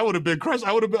saying? Because I would have been crushed.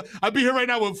 I'd be here right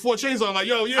now with 4 chains on, like,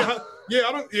 yo,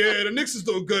 the Knicks is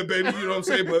doing good, baby. You know what I'm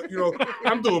saying? But,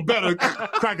 I'm doing better.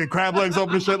 Cracking crab legs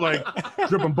open and shit, like,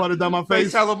 dripping butter down my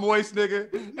face. Hella moist, nigga.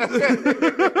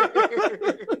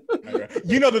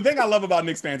 The thing I love about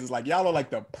Knicks fans is like y'all are like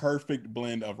the perfect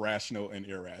blend of rational and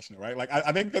irrational, right? Like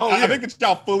I think that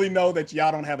y'all fully know that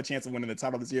y'all don't have a chance of winning the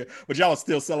title this year, but y'all are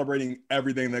still celebrating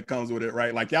everything that comes with it,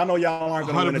 right? Like y'all know y'all aren't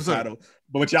gonna 100%. Win the title,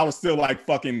 but y'all are still like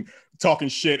fucking talking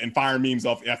shit and firing memes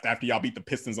off after y'all beat the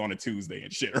Pistons on a Tuesday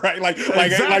and shit, right? Like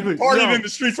partying in the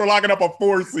streets for locking up a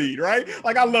 4 seed, right?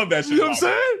 Like I love that shit. You know what I'm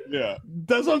saying? Yeah,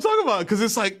 that's what I'm talking about. Because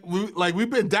it's like we've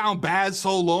been down bad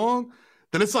so long.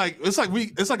 Then it's like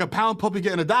a pound puppy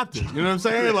getting adopted. You know what I'm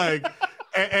saying? Like,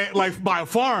 and like by a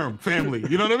farm family.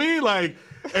 You know what I mean? Like,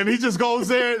 and he just goes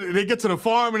there. And they get to the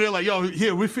farm and they're like, "Yo,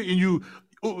 here we're feeding you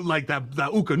like that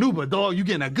Ukanuba dog. You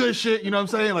getting that good shit? You know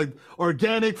what I'm saying? Like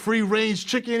organic, free range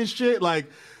chicken and shit. Like,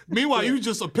 meanwhile, you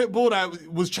just a pit bull that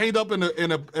was chained up in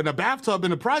a bathtub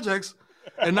in the projects."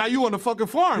 And now you on the fucking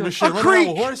farm and shit, running around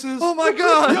with horses. Oh my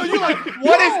god! Yo, you like,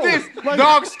 what is this? Like,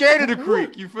 dog scared of the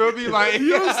creek. You feel me? Like, you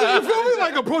know what I'm saying? You feel me?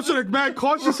 Like approaching it mad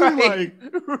cautiously. Right.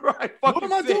 Like, what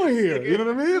am I doing here? You know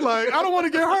what I mean? Like, I don't want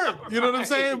to get hurt. You know what I'm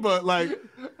saying? But like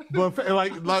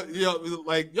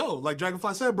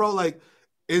Dragonfly said, bro. Like,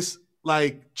 it's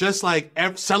like just like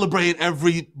celebrating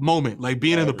every moment, like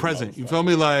being in the present. You feel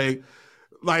me? Like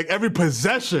every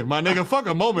possession, my nigga. Fuck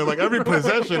a moment. Like every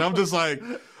possession, I'm just like.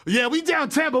 Yeah, we down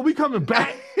 10, but we coming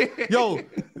back. Yo,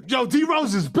 D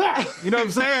Rose is back. You know what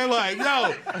I'm saying? Like,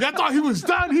 yo, y'all thought he was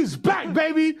done. He's back,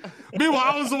 baby. Meanwhile,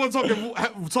 I was the one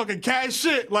talking cash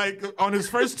shit, like on his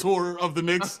first tour of the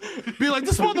Knicks. Be like,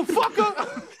 this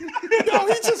motherfucker, yo,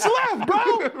 he just left,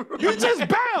 bro. He just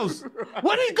bounced.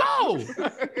 Where'd he go?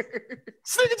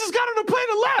 This nigga just got on the plane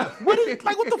and left.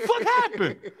 What the fuck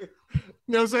happened?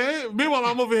 You know what I'm saying? Meanwhile,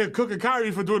 I'm over here cooking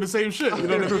Kyrie for doing the same shit. You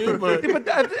know what I mean? But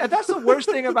that's the worst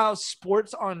thing about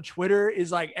sports on Twitter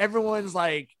is like everyone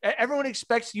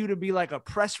expects you to be like a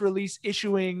press release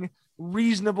issuing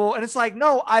reasonable. And it's like,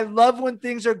 no, I love when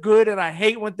things are good and I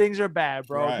hate when things are bad,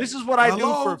 bro. Right. This is what I do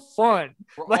for fun.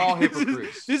 We're all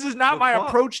hypocrites. This is not my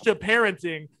approach to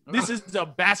parenting. This is a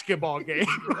basketball game.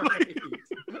 Right.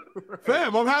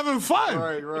 Fam, I'm having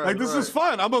fun. Right, this is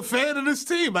fun. I'm a fan of this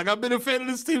team. Like, I've been a fan of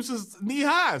this team since knee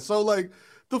high. So, like,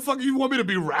 the fuck you want me to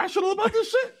be rational about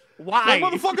this shit? Why? Like,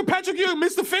 motherfucking Patrick Ewing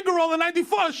missed the finger roll in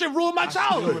 '94. Shit ruined my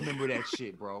childhood. I remember that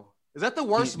shit, bro. Is that the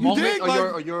worst moment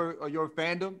of your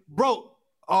fandom? Bro,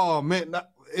 oh, man.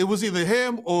 It was either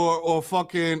him or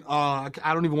fucking, I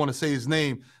don't even want to say his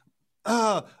name.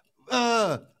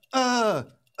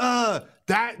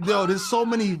 There's so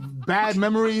many bad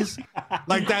memories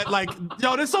like that. Like,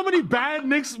 yo, there's so many bad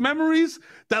Knicks memories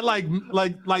that like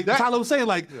Tyler was saying,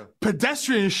 like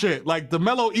pedestrian shit, like the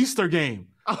Melo Easter game.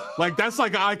 Like, that's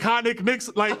like an iconic Knicks,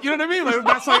 like, you know what I mean? Like,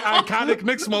 that's like iconic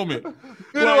Knicks moment.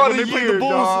 Like, when they play the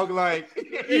Bulls, dog, like,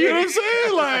 you know what I'm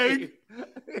saying? Like,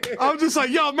 I'm just like,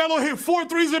 yo, Melo hit 4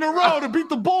 threes in a row to beat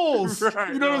the Bulls.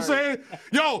 You know what I'm saying?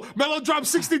 Yo, Melo dropped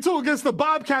 62 against the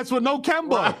Bobcats with no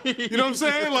Kemba. You know what I'm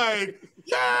saying? Like,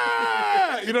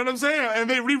 yeah, you know what I'm saying? And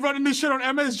they rerunning this shit on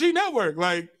MSG Network.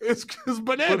 Like, it's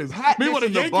bananas. Pat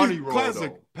missing the bunny roll,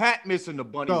 though. Pat missing the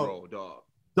bunny roll, dog.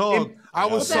 I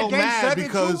was so mad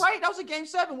because too, right? That was a game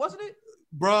 7, wasn't it?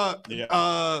 Bruh,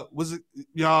 yeah. Was it?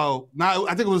 Yo,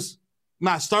 I think it was.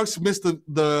 Starks missed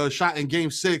the shot in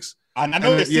game 6. I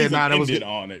know the season ended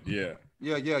on it. Yeah.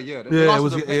 It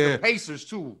was the Pacers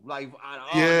too. Like,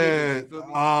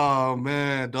 oh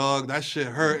man, dog, that shit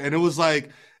hurt. And it was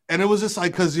like, And it was just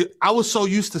like, because I was so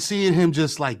used to seeing him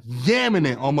just like yamming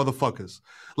it on motherfuckers.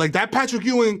 Like that Patrick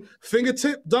Ewing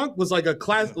fingertip dunk was like a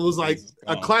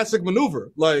classic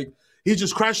maneuver. Like he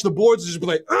just crashed the boards and just be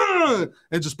like,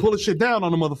 and just pull the shit down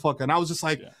on the motherfucker. And I was just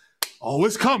like, oh,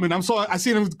 it's coming. I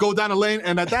seen him go down the lane.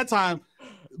 And at that time,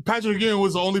 Patrick Ewing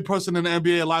was the only person in the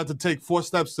NBA allowed to take 4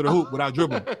 steps to the hoop without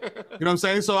dribbling. You know what I'm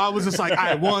saying? So I was just like, all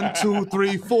right, 1, 2,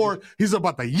 3, 4. He's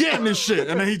about to yam this shit.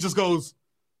 And then he just goes,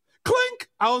 clink.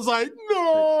 I was like,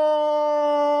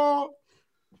 no.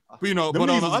 But, you know, but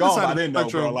on the other side of the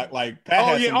spectrum, like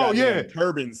Pat had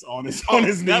turbans on his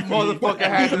knee. That motherfucker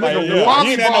had the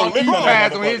knee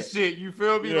pads on his shit. You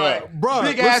feel me? Like, bro,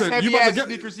 big ass, heavy ass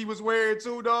sneakers he was wearing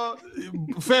too, dog.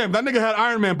 Fam, that nigga had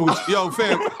Iron Man boots. Yo,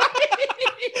 fam.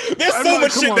 There's so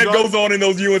much shit that goes on in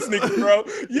those Ewing sneakers, bro.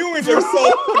 Ewings are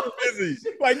so busy.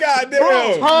 Like,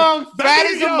 goddamn. Tongue fat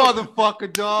as a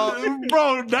motherfucker, dog.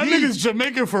 Bro, that nigga's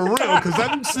Jamaican for real, because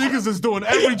that sneakers is doing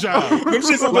every job. Them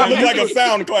shits look like a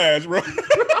sound clash, bro.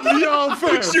 Yo,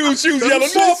 fam. Shoes yelling,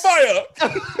 more fire.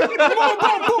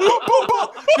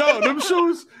 Yo, them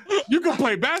shoes, you can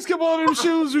play basketball in them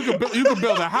shoes. You can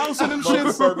build a house in them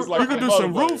shits. Like you can do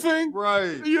some roofing.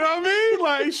 Right. You know what I mean?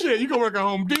 Like, shit, you can work at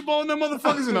Home Depot in them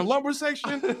motherfuckers in the lumber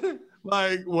section.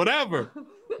 Like, whatever.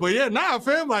 But yeah, nah,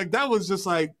 fam, like, that was just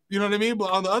like, you know what I mean?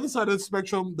 But on the other side of the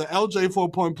spectrum, the LJ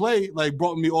 4-point play, like,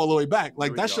 brought me all the way back.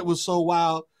 Like, that shit was so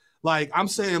wild. Like, I'm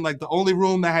saying, like, the only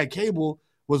room that had cable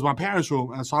was my parents'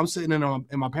 room. And so I'm sitting in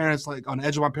my parents', like, on the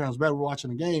edge of my parents' bed, we're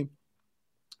watching the game.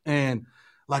 And,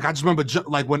 like, I just remember,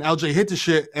 like, when LJ hit the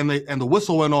shit and the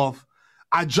whistle went off,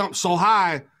 I jumped so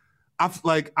high.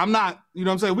 I'm not, you know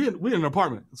what I'm saying? We're in an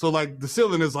apartment. So, like, the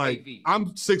ceiling is like,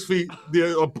 I'm 6 feet,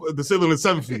 the ceiling is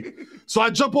 7 feet. So I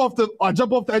jump off the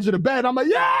edge of the bed. I'm like,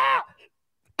 yeah!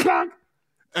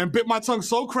 And bit my tongue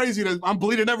so crazy that I'm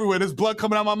bleeding everywhere. There's blood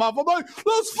coming out my mouth. I'm like,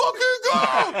 let's fucking go!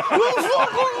 Let's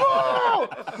fucking go!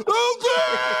 Okay!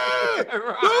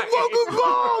 Let's fucking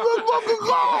go! Let's fucking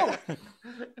go!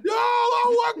 Yo,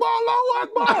 Allahu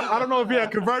Akbar! I don't know if he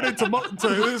had converted to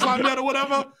Islam yet or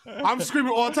whatever. I'm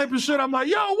screaming all type of shit. I'm like,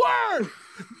 yo, word!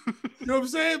 You know what I'm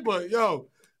saying? But, yo,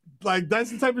 like,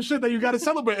 that's the type of shit that you got to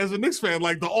celebrate as a Knicks fan.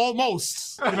 Like, the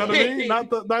almost. You know what I mean? Not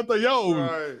the yo.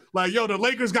 Right. Like, yo, the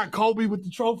Lakers got Kobe with the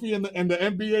trophy and the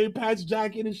NBA patch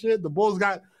jacket and shit. The Bulls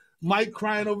got Mike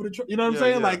crying over the trophy. You know what I'm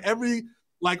saying? Yeah.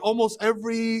 Like, almost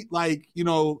every, like, you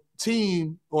know,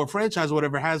 team or franchise or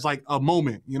whatever has, like, a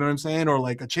moment. You know what I'm saying? Or,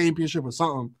 like, a championship or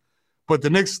something. But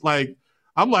the Knicks, like,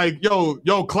 I'm like, yo,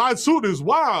 Clyde Suit is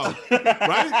wild.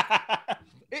 Right?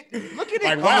 Look at it.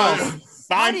 Like, wow.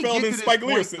 Seinfeld and Spike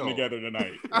Lee are sitting together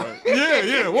tonight. Right?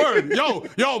 Yeah, word.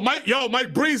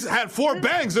 Mike Breeze had 4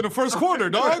 bangs in the first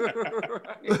quarter, dog.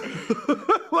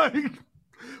 Like,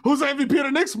 who's the MVP of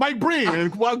the Knicks? Mike Breen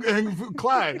and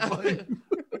Clyde. Like,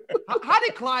 how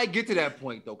did Clyde get to that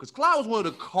point, though? Because Clyde was one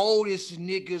of the coldest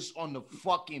niggas on the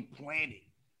fucking planet.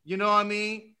 You know what I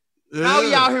mean? Yeah, now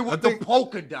he out here with the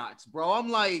polka dots, bro. I'm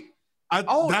like,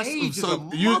 old age is a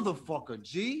motherfucker,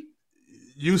 G.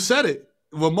 You said it.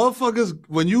 When motherfuckers,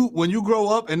 when you grow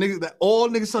up and all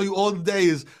niggas tell you all the day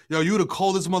is, yo, you the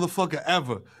coldest motherfucker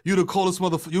ever. You the coldest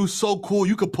motherfucker. You so cool,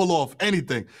 you could pull off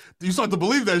anything. You start to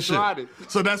believe that shit.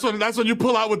 So that's when you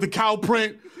pull out with the cow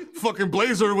print fucking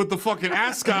blazer with the fucking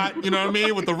ascot, you know what I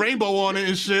mean, with the rainbow on it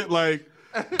and shit. Like,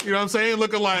 you know what I'm saying,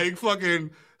 looking like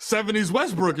fucking 70s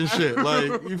Westbrook and shit. Like,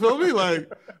 you feel me? Like,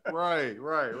 right.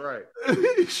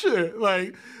 Shit,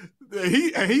 like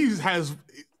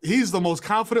he's the most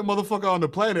confident motherfucker on the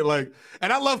planet. Like,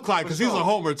 and I love Clyde because he's a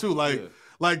homer too.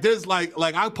 Like there's like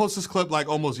I post this clip like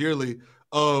almost yearly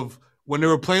of when they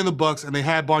were playing the Bucks and they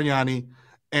had Bargnani,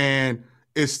 and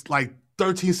it's like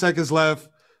 13 seconds left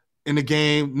in the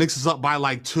game. Knicks is up by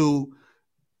like 2.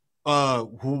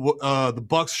 The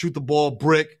Bucks shoot the ball,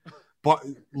 brick,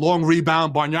 long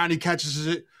rebound. Bargnani catches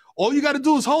it. All you got to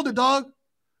do is hold it, dog.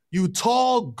 You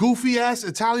tall, goofy-ass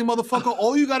Italian motherfucker,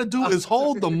 all you got to do is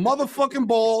hold the motherfucking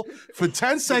ball for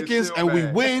 10 seconds and we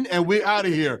win and we're out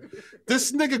of here.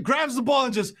 This nigga grabs the ball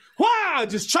and just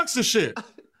chucks the shit.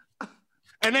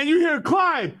 And then you hear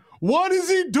Clyde, what is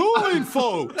he doing,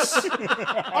 folks?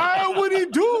 Why would he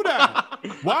do that?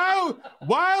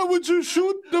 Why would you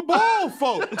shoot the ball,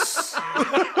 folks?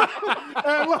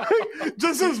 And like,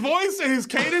 just his voice and his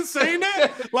cadence saying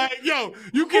that, like, yo,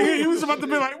 you can hear he was about to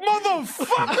be like,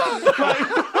 motherfucker! Like,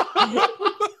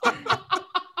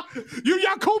 you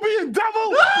Jacobian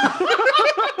devil!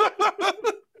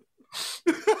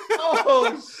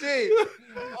 Oh shit!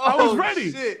 I was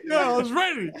ready. Shit. Yeah, I was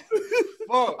ready.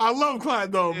 I love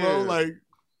Clyde though, bro. Like,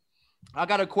 I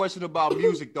got a question about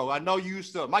music though. I know you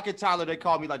used to Mike and Tyler. They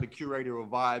call me like the curator of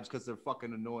vibes because they're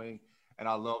fucking annoying, and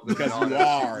I love them. Because you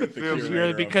are the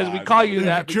curator because we call you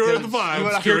that. Curate the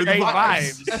vibes. Curate the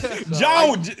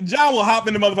vibes. John will hop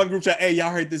in the motherfucking group chat. Hey,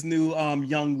 y'all heard this new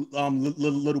young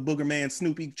little booger man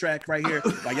Snoopy track right here?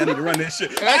 Like y'all need to run this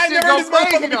shit. I ain't never heard this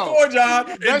motherfucker before, John.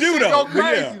 It do though.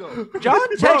 Though. John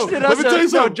texted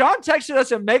us. John texted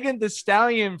us a Megan Thee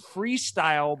Stallion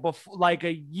freestyle before, like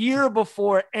a year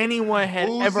before anyone had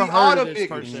ever heard of this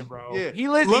person, bro. Yeah. He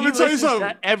listens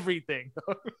to everything.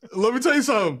 Let me tell you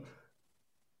something.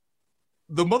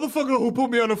 The motherfucker who put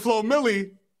me on the floor,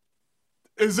 Millie,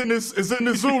 is in this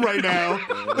Zoom right now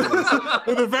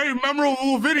with a very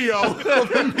memorable video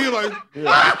of him being like, hey,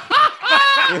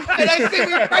 that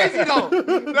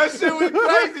shit was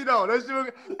crazy though. That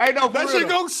shit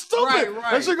goes stupid.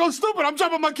 Right. That shit goes stupid. I'm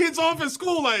dropping my kids off at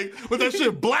school like with that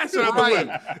shit blasting out the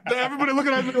window. Everybody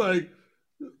looking at me like.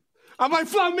 I'm like,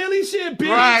 Flo Millie shit, bitch.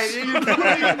 Right. You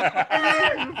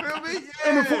feel me?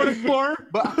 Yeah.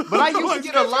 But I used to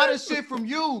get a lot of shit from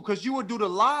you because you would do the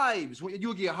lives. You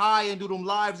would get high and do them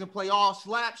lives and play all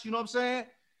slaps. You know what I'm saying?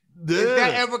 Yeah. Is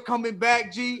that ever coming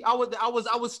back, G? I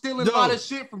was stealing a lot of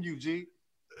shit from you, G.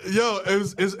 Yo,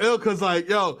 it's ill because like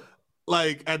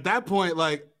at that point,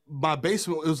 like my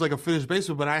basement, it was like a finished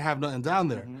basement, but I have nothing down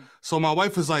there. Mm-hmm. So my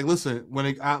wife was like, listen,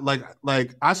 when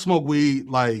I smoke weed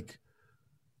like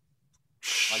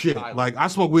shit, like I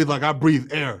smoke weed like I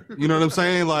breathe air. You know what I'm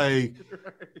saying? Like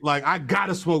I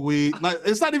gotta smoke weed. Like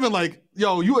it's not even like,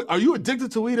 yo, are you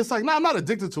addicted to weed? It's like, no, I'm not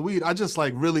addicted to weed. I just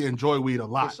like really enjoy weed a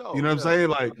lot. Sure, you know what I'm saying?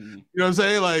 Like, you know what I'm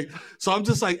saying? Like, so I'm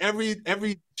just like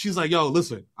every she's like, yo,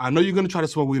 listen, I know you're gonna try to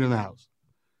smoke weed in the house.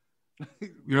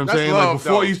 You know what I'm saying? Love, like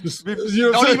before you used to,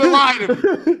 you know don't even lie to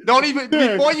me. Don't even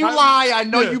before you lie. I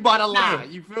know you about to lie.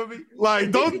 You feel me? Like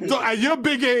don't you're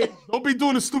big age. Don't be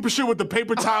doing the stupid shit with the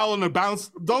paper towel and the bounce.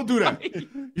 Don't do that.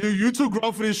 You too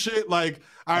grown for this shit. Like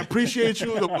I appreciate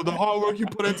you the hard work you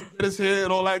put into this here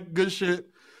and all that good shit.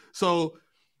 So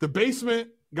the basement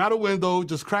got a window.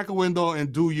 Just crack a window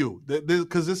and do you.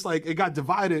 Because it's like it got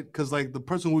divided. Because like the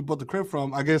person we bought the crib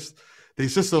from, I guess their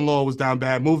sister-in-law was down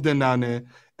bad, moved in down there.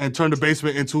 And turned the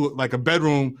basement into like a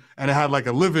bedroom, and it had like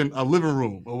a living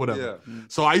room or whatever. Yeah.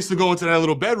 So I used to go into that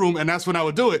little bedroom, and that's when I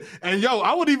would do it. And yo,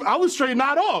 I would straight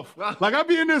nod off. Like I'd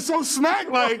be in there so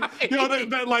smacked, like yo,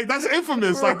 like that's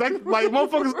infamous. Like that, like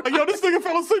motherfuckers, like yo, this nigga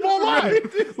fell asleep all night.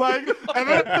 Like, and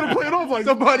then I'm gonna play it off like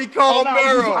somebody call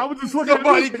Mero. I was just looking.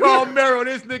 Somebody call Mero.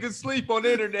 This nigga sleep on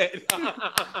the internet.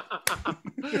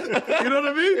 You know what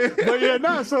I mean? But yeah,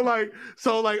 nah. So like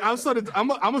I'm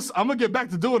gonna get back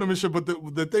to doing them and shit. But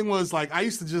the thing was like I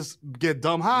used to just get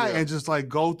dumb high and just like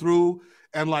go through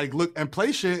and like look and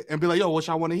play shit and be like, yo, what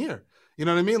y'all want to hear? You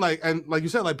know what I mean? Like, and like you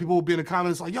said, like people will be in the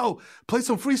comments like, yo, play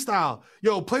some freestyle.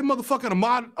 Yo, play motherfucking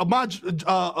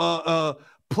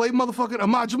play motherfucking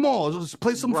Ahmad Jamal. Just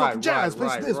play some fucking jazz.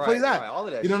 Play this, play that. All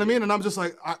of that. You know what I mean? And I'm just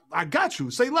like, I got you.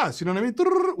 Say less. You know what I mean?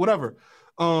 Whatever.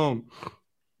 Oh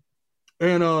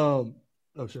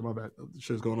shit, my bad.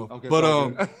 Shit's going off. Okay,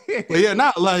 but yeah,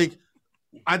 not like.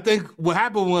 I think what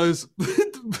happened was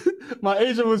my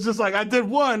agent was just like, I did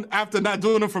one after not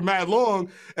doing it for mad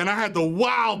long, and I had the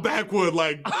wild backwood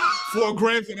like $4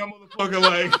 grand for that motherfucker.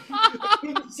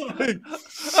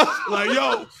 Like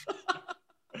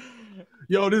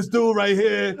yo, this dude right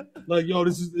here, like yo,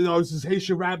 this is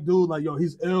Haitian rap dude, like yo,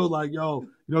 he's ill, like yo, you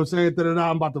know what I'm saying? Da-da-da,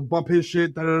 I'm about to bump his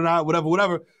shit, da-da-da,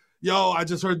 whatever. Yo, I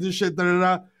just heard this shit,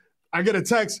 da-da-da. I get a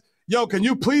text. Yo, can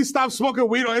you please stop smoking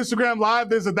weed on Instagram Live?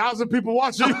 There's 1,000 people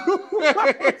watching. I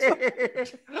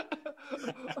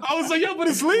was like, yo, but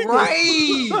it's legal.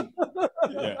 Right.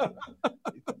 Yeah.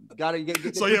 Gotta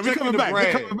get so yeah, we coming back.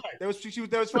 They was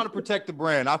trying to protect the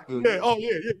brand. I feel yeah. Oh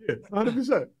yeah.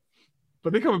 100%.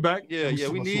 But they coming back. Yeah,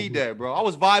 we need that, bro. I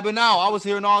was vibing out. I was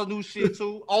hearing all new shit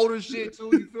too, older shit too.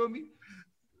 You feel me?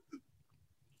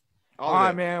 All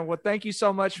right, man. Well, thank you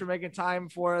so much for making time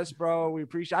for us, bro. We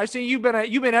appreciate it. I've seen you've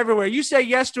been everywhere. You say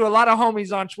yes to a lot of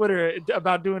homies on Twitter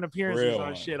about doing appearances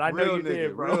on shit. I know you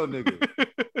did, bro. Real nigga.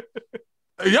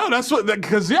 Yo, that's what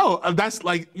because that's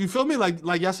like you feel me?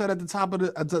 Like y'all said at the top of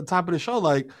the show,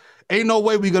 like ain't no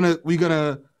way we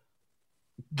gonna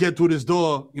get through this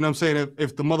door. You know what I'm saying?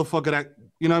 If the motherfucker that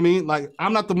you know what I mean? Like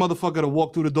I'm not the motherfucker to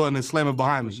walk through the door and then slam it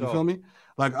behind me. You feel me?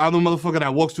 Like I'm the motherfucker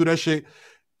that walks through that shit.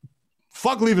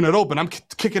 Fuck leaving it open. I'm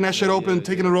kicking that shit open,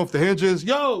 taking it off the hinges.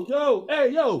 Yo,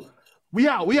 hey, yo, we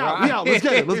out. Let's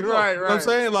get it. Let's go. Right. You know what I'm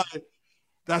saying? Like,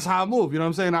 that's how I move. You know what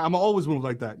I'm saying? I'm always move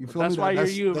like that. You feel That's me? why you're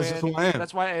you, that's man. just who I am.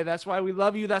 That's why we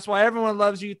love you. That's why everyone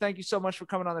loves you. Thank you so much for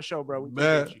coming on the show, bro. We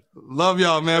appreciate you. Love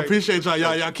y'all, man. Appreciate y'all.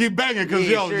 Y'all keep banging because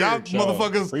y'all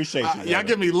motherfuckers. Appreciate you. Y'all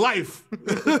give me life.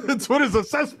 Twitter's a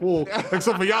cesspool,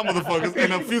 except for y'all motherfuckers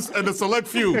and a select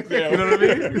few. You know what I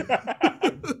mean?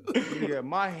 Yeah,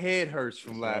 my head hurts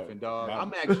from laughing, dog.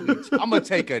 I'm gonna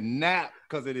take a nap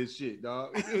because of this shit,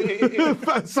 dog. Me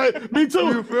too.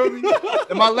 You feel me?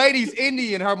 And my lady's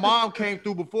Indian. Her mom came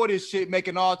through before this shit,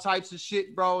 making all types of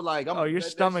shit, bro. Like, your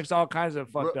stomach's all kinds of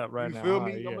fucked up right now. You feel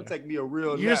me? I'm gonna take me a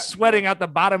real You're nap, sweating out the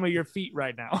bottom of your feet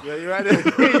right now. Yeah, you're right.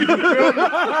 You feel me?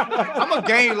 I'm gonna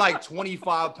gain like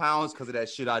 25 pounds because of that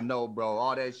shit. I know, bro.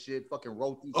 All that shit, fucking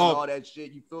rotis and all that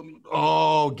shit. You feel me?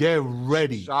 Oh, get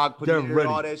ready. Shock, put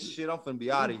all that shit. I'm finna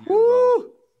be out of here, bro.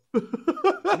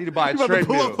 I need to buy a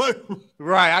treadmill.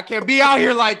 Right, I can't be out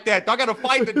here like that. I gotta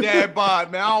fight the dad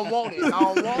bod, man. I don't want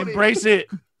it. Embrace it.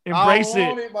 Embrace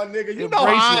it, my nigga. You know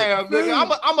how I am,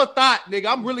 nigga. I'm a thought, nigga.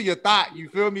 I'm really a thought. You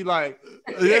feel me? Like,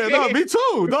 yeah, no, me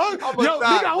too, dog.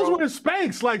 Nigga, I was wearing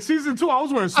Spanx. Like season 2, I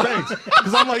was wearing Spanx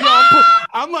because I'm like,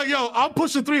 I'm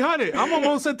pushing 300. I'm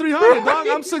almost at 300, dog.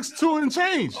 I'm 6'2" and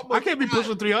change. I can't be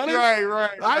pushing 300. Right.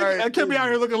 I can't be out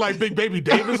here looking like Big Baby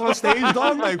Davis on stage,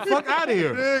 dog. Like, fuck out of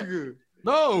here, nigga.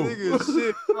 No, nigga,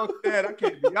 shit, fuck that. I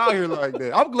can't be out here like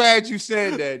that. I'm glad you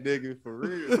said that, nigga. For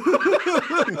real.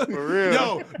 For real.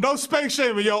 Yo, no Spanx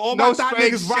shaming, yo. All my thought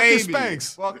niggas rocking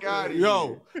Spanx. Fuck out of here.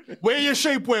 Yo, wear your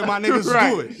shapewear, my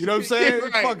niggas. Do it. You know what I'm saying?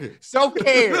 Right. Fuck it.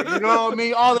 Self-care. You know what I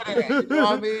mean? All of that. You know what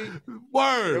I mean?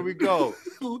 Word. Here we go.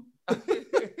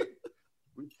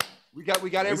 We got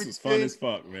everything. This was fun as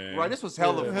fuck, man. Right, this was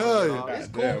hella fun. Yeah. It's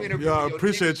cool interview. Yo, I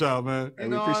appreciate y'all, man.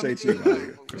 And we appreciate you,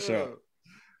 man. For sure.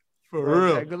 For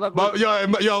real. Okay, good luck. My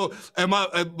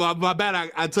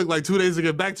bad. I took like 2 days to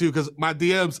get back to you because my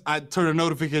DMs, I turned the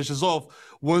notifications off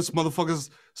once motherfuckers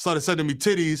started sending me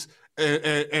titties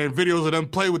and videos of them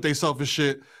play with themselves and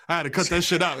shit. I had to cut that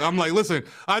shit out. I'm like, listen,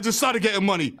 I just started getting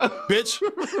money, bitch.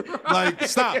 Like,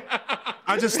 stop.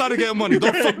 I just started getting money.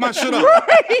 Don't fuck my shit up.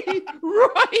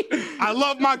 Right. I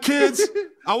love my kids.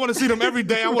 I want to see them every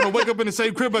day. I want to wake up in the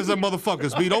same crib as them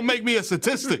motherfuckers. But don't make me a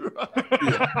statistic. You know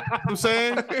what I'm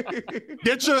saying?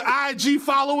 Get your IG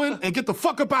following and get the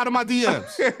fuck up out of my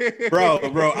DMs. Bro.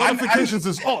 Notifications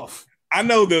is off. I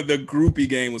know the groupie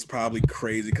game was probably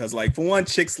crazy because, like, for one,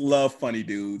 chicks love funny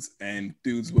dudes and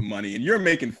dudes with money, and you're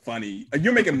making money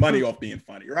off being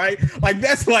funny, right? Like,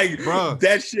 that's like, bruh,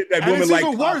 that shit that women like.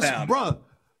 Even worse, bro.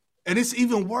 And it's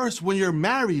even worse when you're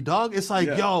married, dog. It's like,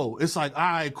 it's like, all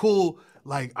right, cool.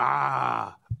 Like,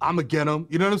 I'm gonna get him.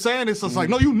 You know what I'm saying? It's just like,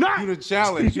 no, you not. You the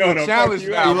challenge. You the challenge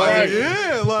now. Like,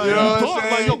 yeah, like, you know what I'm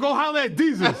saying? Like, yo, go holler at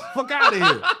Jesus. Fuck out of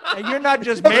here. And you're not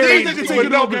just married.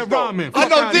 I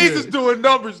know Jesus doing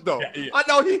numbers though. Yeah. I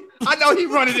know he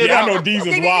running it out. I know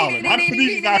Jesus wilding. I know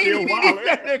Jesus out here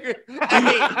wilding.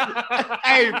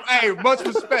 Hey, much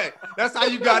respect. That's how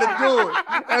you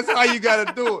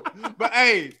gotta do it. But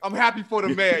hey, I'm happy for the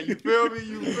man. You feel me?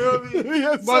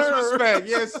 Yes, much sir. Respect.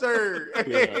 Yes, sir.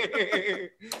 Yeah.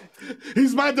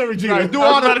 He's my Derek Jeter. Right, do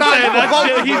all the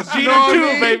things. He's Jeter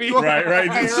too, baby. Right. Right.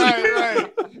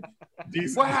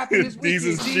 What happened this weekend?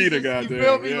 Jesus Jeter, goddamn. You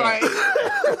feel me? Yeah. Like,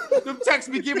 them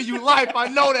texts be giving you life. I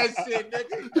know that shit,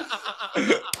 nigga.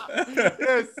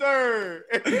 Yes, sir.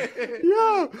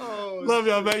 Love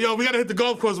y'all, man. Yo, we gotta hit the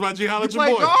golf course, my G. Holla at your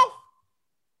boy. Golf?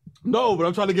 No, but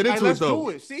I'm trying to get into let's it though. Do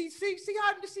it. See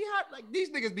how like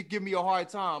these niggas be giving me a hard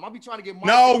time. I be trying to get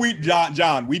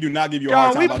John, we do not give you a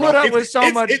hard time. We put up with so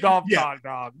much golf talk,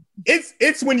 dog.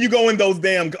 It's when you go in those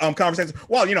damn conversations.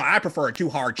 Well, I prefer a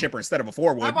 2-hard chipper instead of a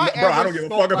 4-wood. Bro, I don't give a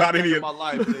fuck about any of my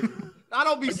life, nigga. I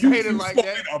don't be saying it like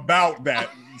that. About that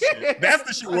shit. That's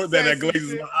the shit that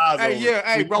glazes my eyes over.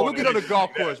 Hey, bro, we'll get on the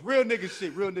golf course. Real nigga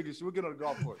shit. We'll get on the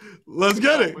golf course. Let's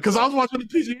get it. Because I was watching the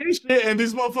PGA shit and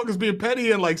these motherfuckers being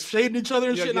petty and like shading each other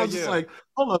and shit. And I was just like,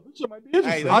 hold up, this shit might be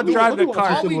interesting. Hey, I'll drive the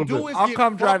cart. I'll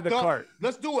come drive the cart.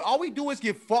 Let's do it. All we do is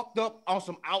get fucked up on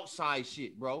some outside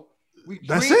shit, bro. We drink,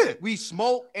 that's it. We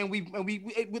smoke, and we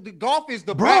with the golf is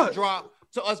the backdrop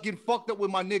to us getting fucked up with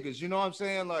my niggas. You know what I'm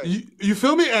saying? Like, you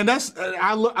feel me? And that's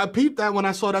I peeped that when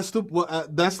I saw that stupid.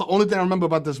 That's the only thing I remember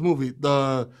about this movie.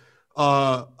 The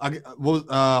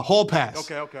Hall Pass.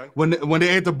 Okay. When they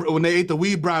ate the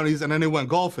weed brownies and then they went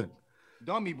golfing.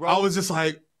 Dummy, bro. I was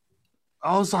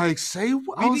like, say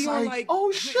what? I was like,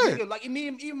 oh shit. Like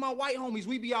even my white homies,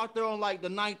 we be out there on like the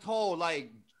 9th hole,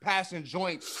 like passing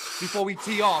joints before we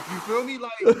tee off. You feel me?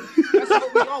 Like that's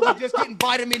what we are. We just getting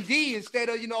vitamin D instead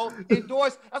of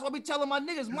indoors. That's what we telling my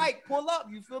niggas, Mike, pull up.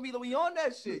 You feel me? We on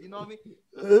that shit. You know what I mean?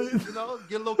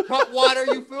 Get a little cup water.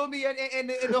 You feel me? And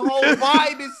the whole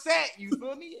vibe is set. You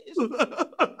feel me?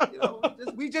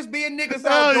 We just being niggas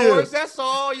outdoors. Yeah. That's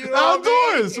all.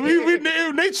 Outdoors. We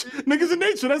nature niggas in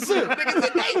nature. That's it.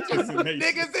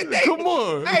 Niggas in nature. Come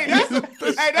on.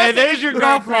 Hey, there's your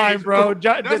golf line, bro.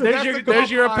 There's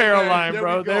your apparel line,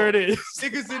 bro. There it is.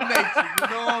 Niggas in nature. You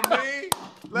know what I mean?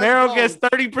 Mero gets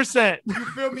 30%. You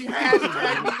feel me?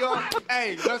 Hashtag me up.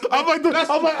 Hey,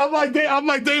 I'm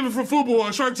like David from football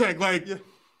on Shark Tank. Like,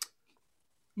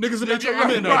 niggas in nature. I'm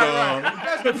in there.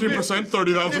 15%,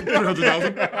 30,000,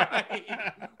 300,000.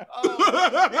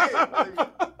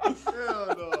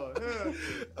 Hell no.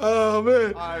 Oh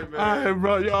man. All right,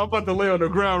 bro. Yo, I'm about to lay on the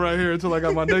ground right here until I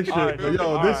got my next shit. Right,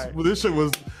 this shit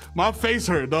was my face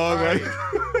hurt, dog. Right.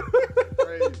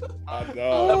 Like,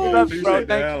 bro.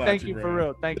 Thank you for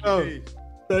real. Thank you.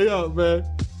 Stay up, man.